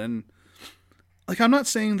lot, and like, I'm not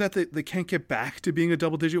saying that they can't get back to being a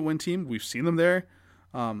double-digit win team. We've seen them there.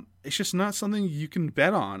 It's just not something you can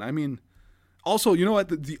bet on. I mean, also, you know what?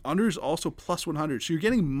 The under is also plus 100, so you're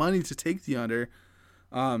getting money to take the under.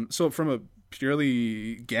 So from a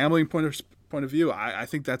purely gambling point of view, I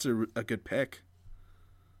think that's a good pick.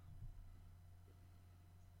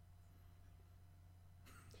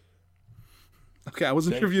 Okay, I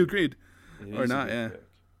wasn't sure if you agreed It or is a not. good Yeah. pick.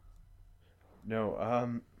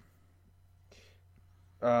 No,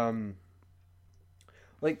 Like,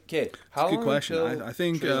 okay, how Good long question. until I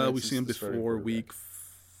think Trey Lance we is see him the starting before quarterback?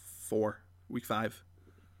 week 5.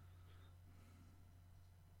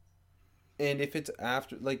 And if it's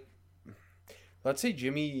after, like, let's say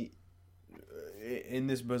Jimmy, in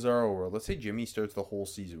this bizarro world, let's say Jimmy starts the whole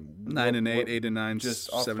season 9-8, 8-9,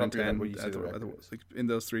 just off the 7-10. top of your head, what do you say the record is? Like in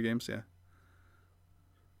those 3 games, yeah.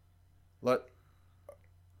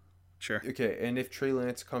 Sure. Okay, and if Trey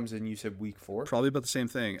Lance comes in, you said week 4? Probably about the same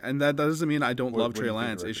thing. And that doesn't mean I don't love what do Trey you think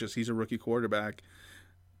Lance. the It's record just he's a rookie quarterback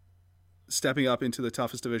stepping up into the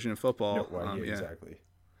toughest division in football. No, well, yeah, exactly.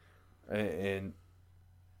 And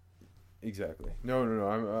exactly. No.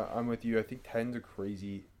 I'm with you. I think 10's a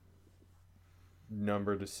crazy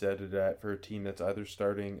number to set it at for a team that's either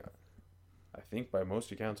starting, I think by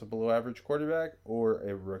most accounts, a below average quarterback or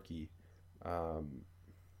a rookie.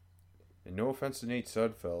 And no offense to Nate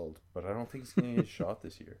Sudfeld, but I don't think he's going to get a shot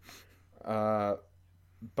this year.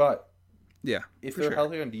 But Yeah. if for they're sure.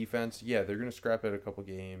 healthy on defense, yeah, they're going to scrap out a couple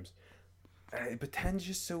games. But 10's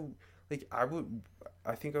just so, like,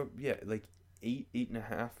 like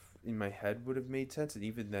 8.5 in my head would have made sense. And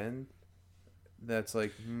even then, that's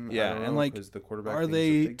like, I Yeah, don't and know, like, 'cause the quarterback are thing's a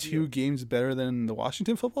they big 2 deal. games better than the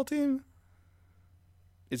Washington football team?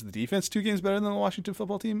 Is the defense 2 games better than the Washington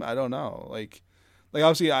football team? I don't know. Like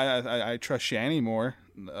obviously, I trust Shanny more,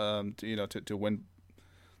 to win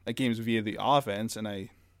like games via the offense, and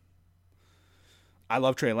I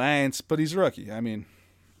love Trey Lance, but he's a rookie. I mean,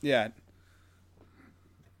 yeah,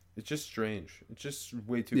 It's just strange. It's just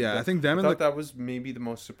way too. Yeah, I think them I and thought that was maybe the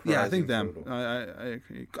most surprising. I think them. total. I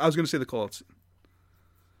agree. I was going to say the Colts.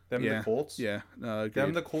 Them Yeah, the Colts. Yeah, agreed.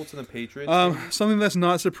 Them the Colts and the Patriots. Something that's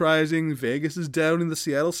not surprising. Vegas is down in the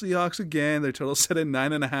Seattle Seahawks again. Their total set at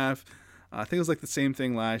 9.5. I think it was like the same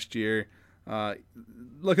thing last year.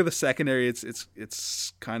 Look at the secondary.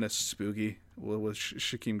 It's kind of spooky with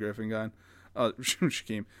Shaquille Griffin gone.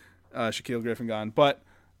 Shaquille Griffin gone. But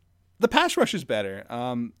the pass rush is better.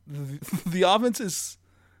 The offense is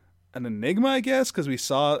an enigma, I guess, because we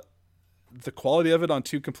saw the quality of it on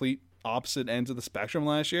 2 complete opposite ends of the spectrum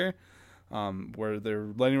last year, where they're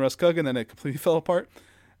letting Russ cook and then it completely fell apart.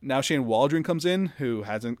 Now Shane Waldron comes in, who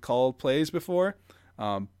hasn't called plays before,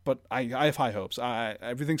 but I have high hopes.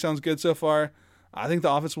 Everything sounds good so far. I think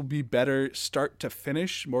the offense will be better start to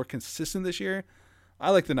finish, more consistent this year. I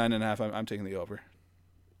like the 9.5. I'm taking the over.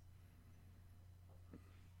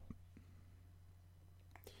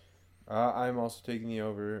 I'm also taking the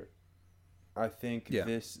over. I think Agreed.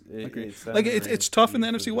 it's Like it's tough in the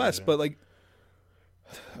NFC West, but like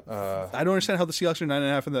uh, I don't understand how the Seahawks are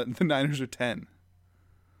 9.5 and the Niners are 10.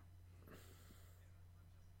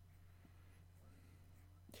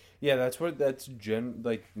 yeah, that's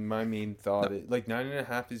like my main thought. Like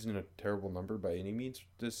 9.5 isn't a terrible number by any means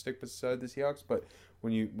to stick beside the Seahawks, but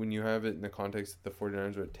when you have it in the context that the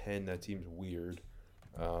 49ers are at 10, that seems weird.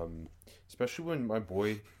 Especially when my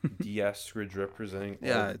boy DS Scridge representing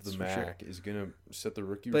the MAC is gonna set the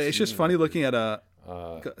rookie. But it's just receiving funny record. looking at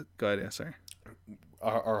go ahead, yeah, sorry.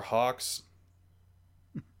 Our Hawks.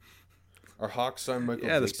 Our Hawks signed Michael.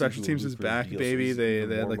 Yeah, the Dixon, special who teams was is for his back, deal, so baby. he's They even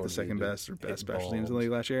had more like the second motivated best or to best hit special teams in the bombs. league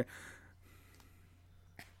last year.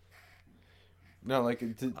 No, like,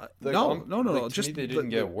 No. to Just me, they didn't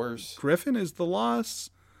get worse. Griffin is the loss,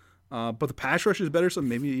 but the pass rush is better, so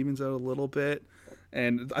maybe it evens out a little bit.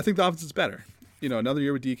 And I think the offense is better. Another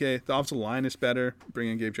year with DK, the offensive line is better. Bring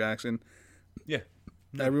in Gabe Jackson. Yeah,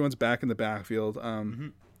 Everyone's back in the backfield.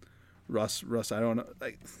 Russ, I don't know.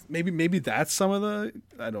 Like maybe that's some of the.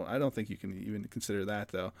 I don't think you can even consider that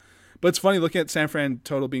though. But it's funny looking at San Fran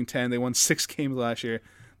total being 10. They won 6 games last year.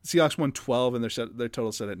 The Seahawks won 12, and their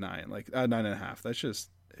total set at 9, like 9.5. That's just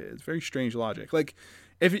it's very strange logic. Like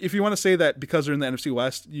if you want to say that because they're in the NFC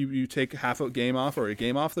West, you take half a game off or a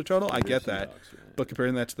game off the total, I get that. Seahawks, yeah. But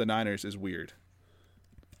comparing that to the Niners is weird.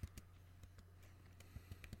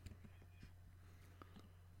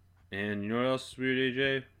 And you know what else is weird,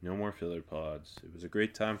 AJ? No more filler pods. It was a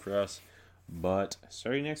great time for us. But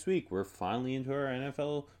starting next week, we're finally into our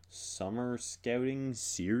NFL summer scouting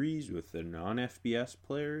series with the non-FBS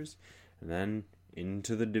players. And then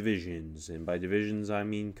into the divisions. And by divisions, I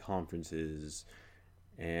mean conferences.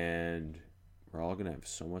 And we're all going to have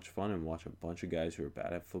so much fun and watch a bunch of guys who are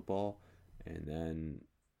bad at football. And then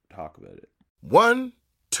talk about it. 1,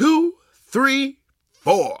 2, 3,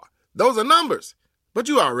 4. Those are numbers. But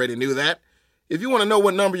you already knew that. If you want to know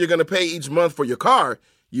what number you're going to pay each month for your car,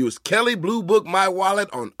 use Kelley Blue Book My Wallet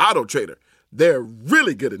on AutoTrader. They're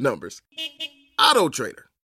really good at numbers. AutoTrader.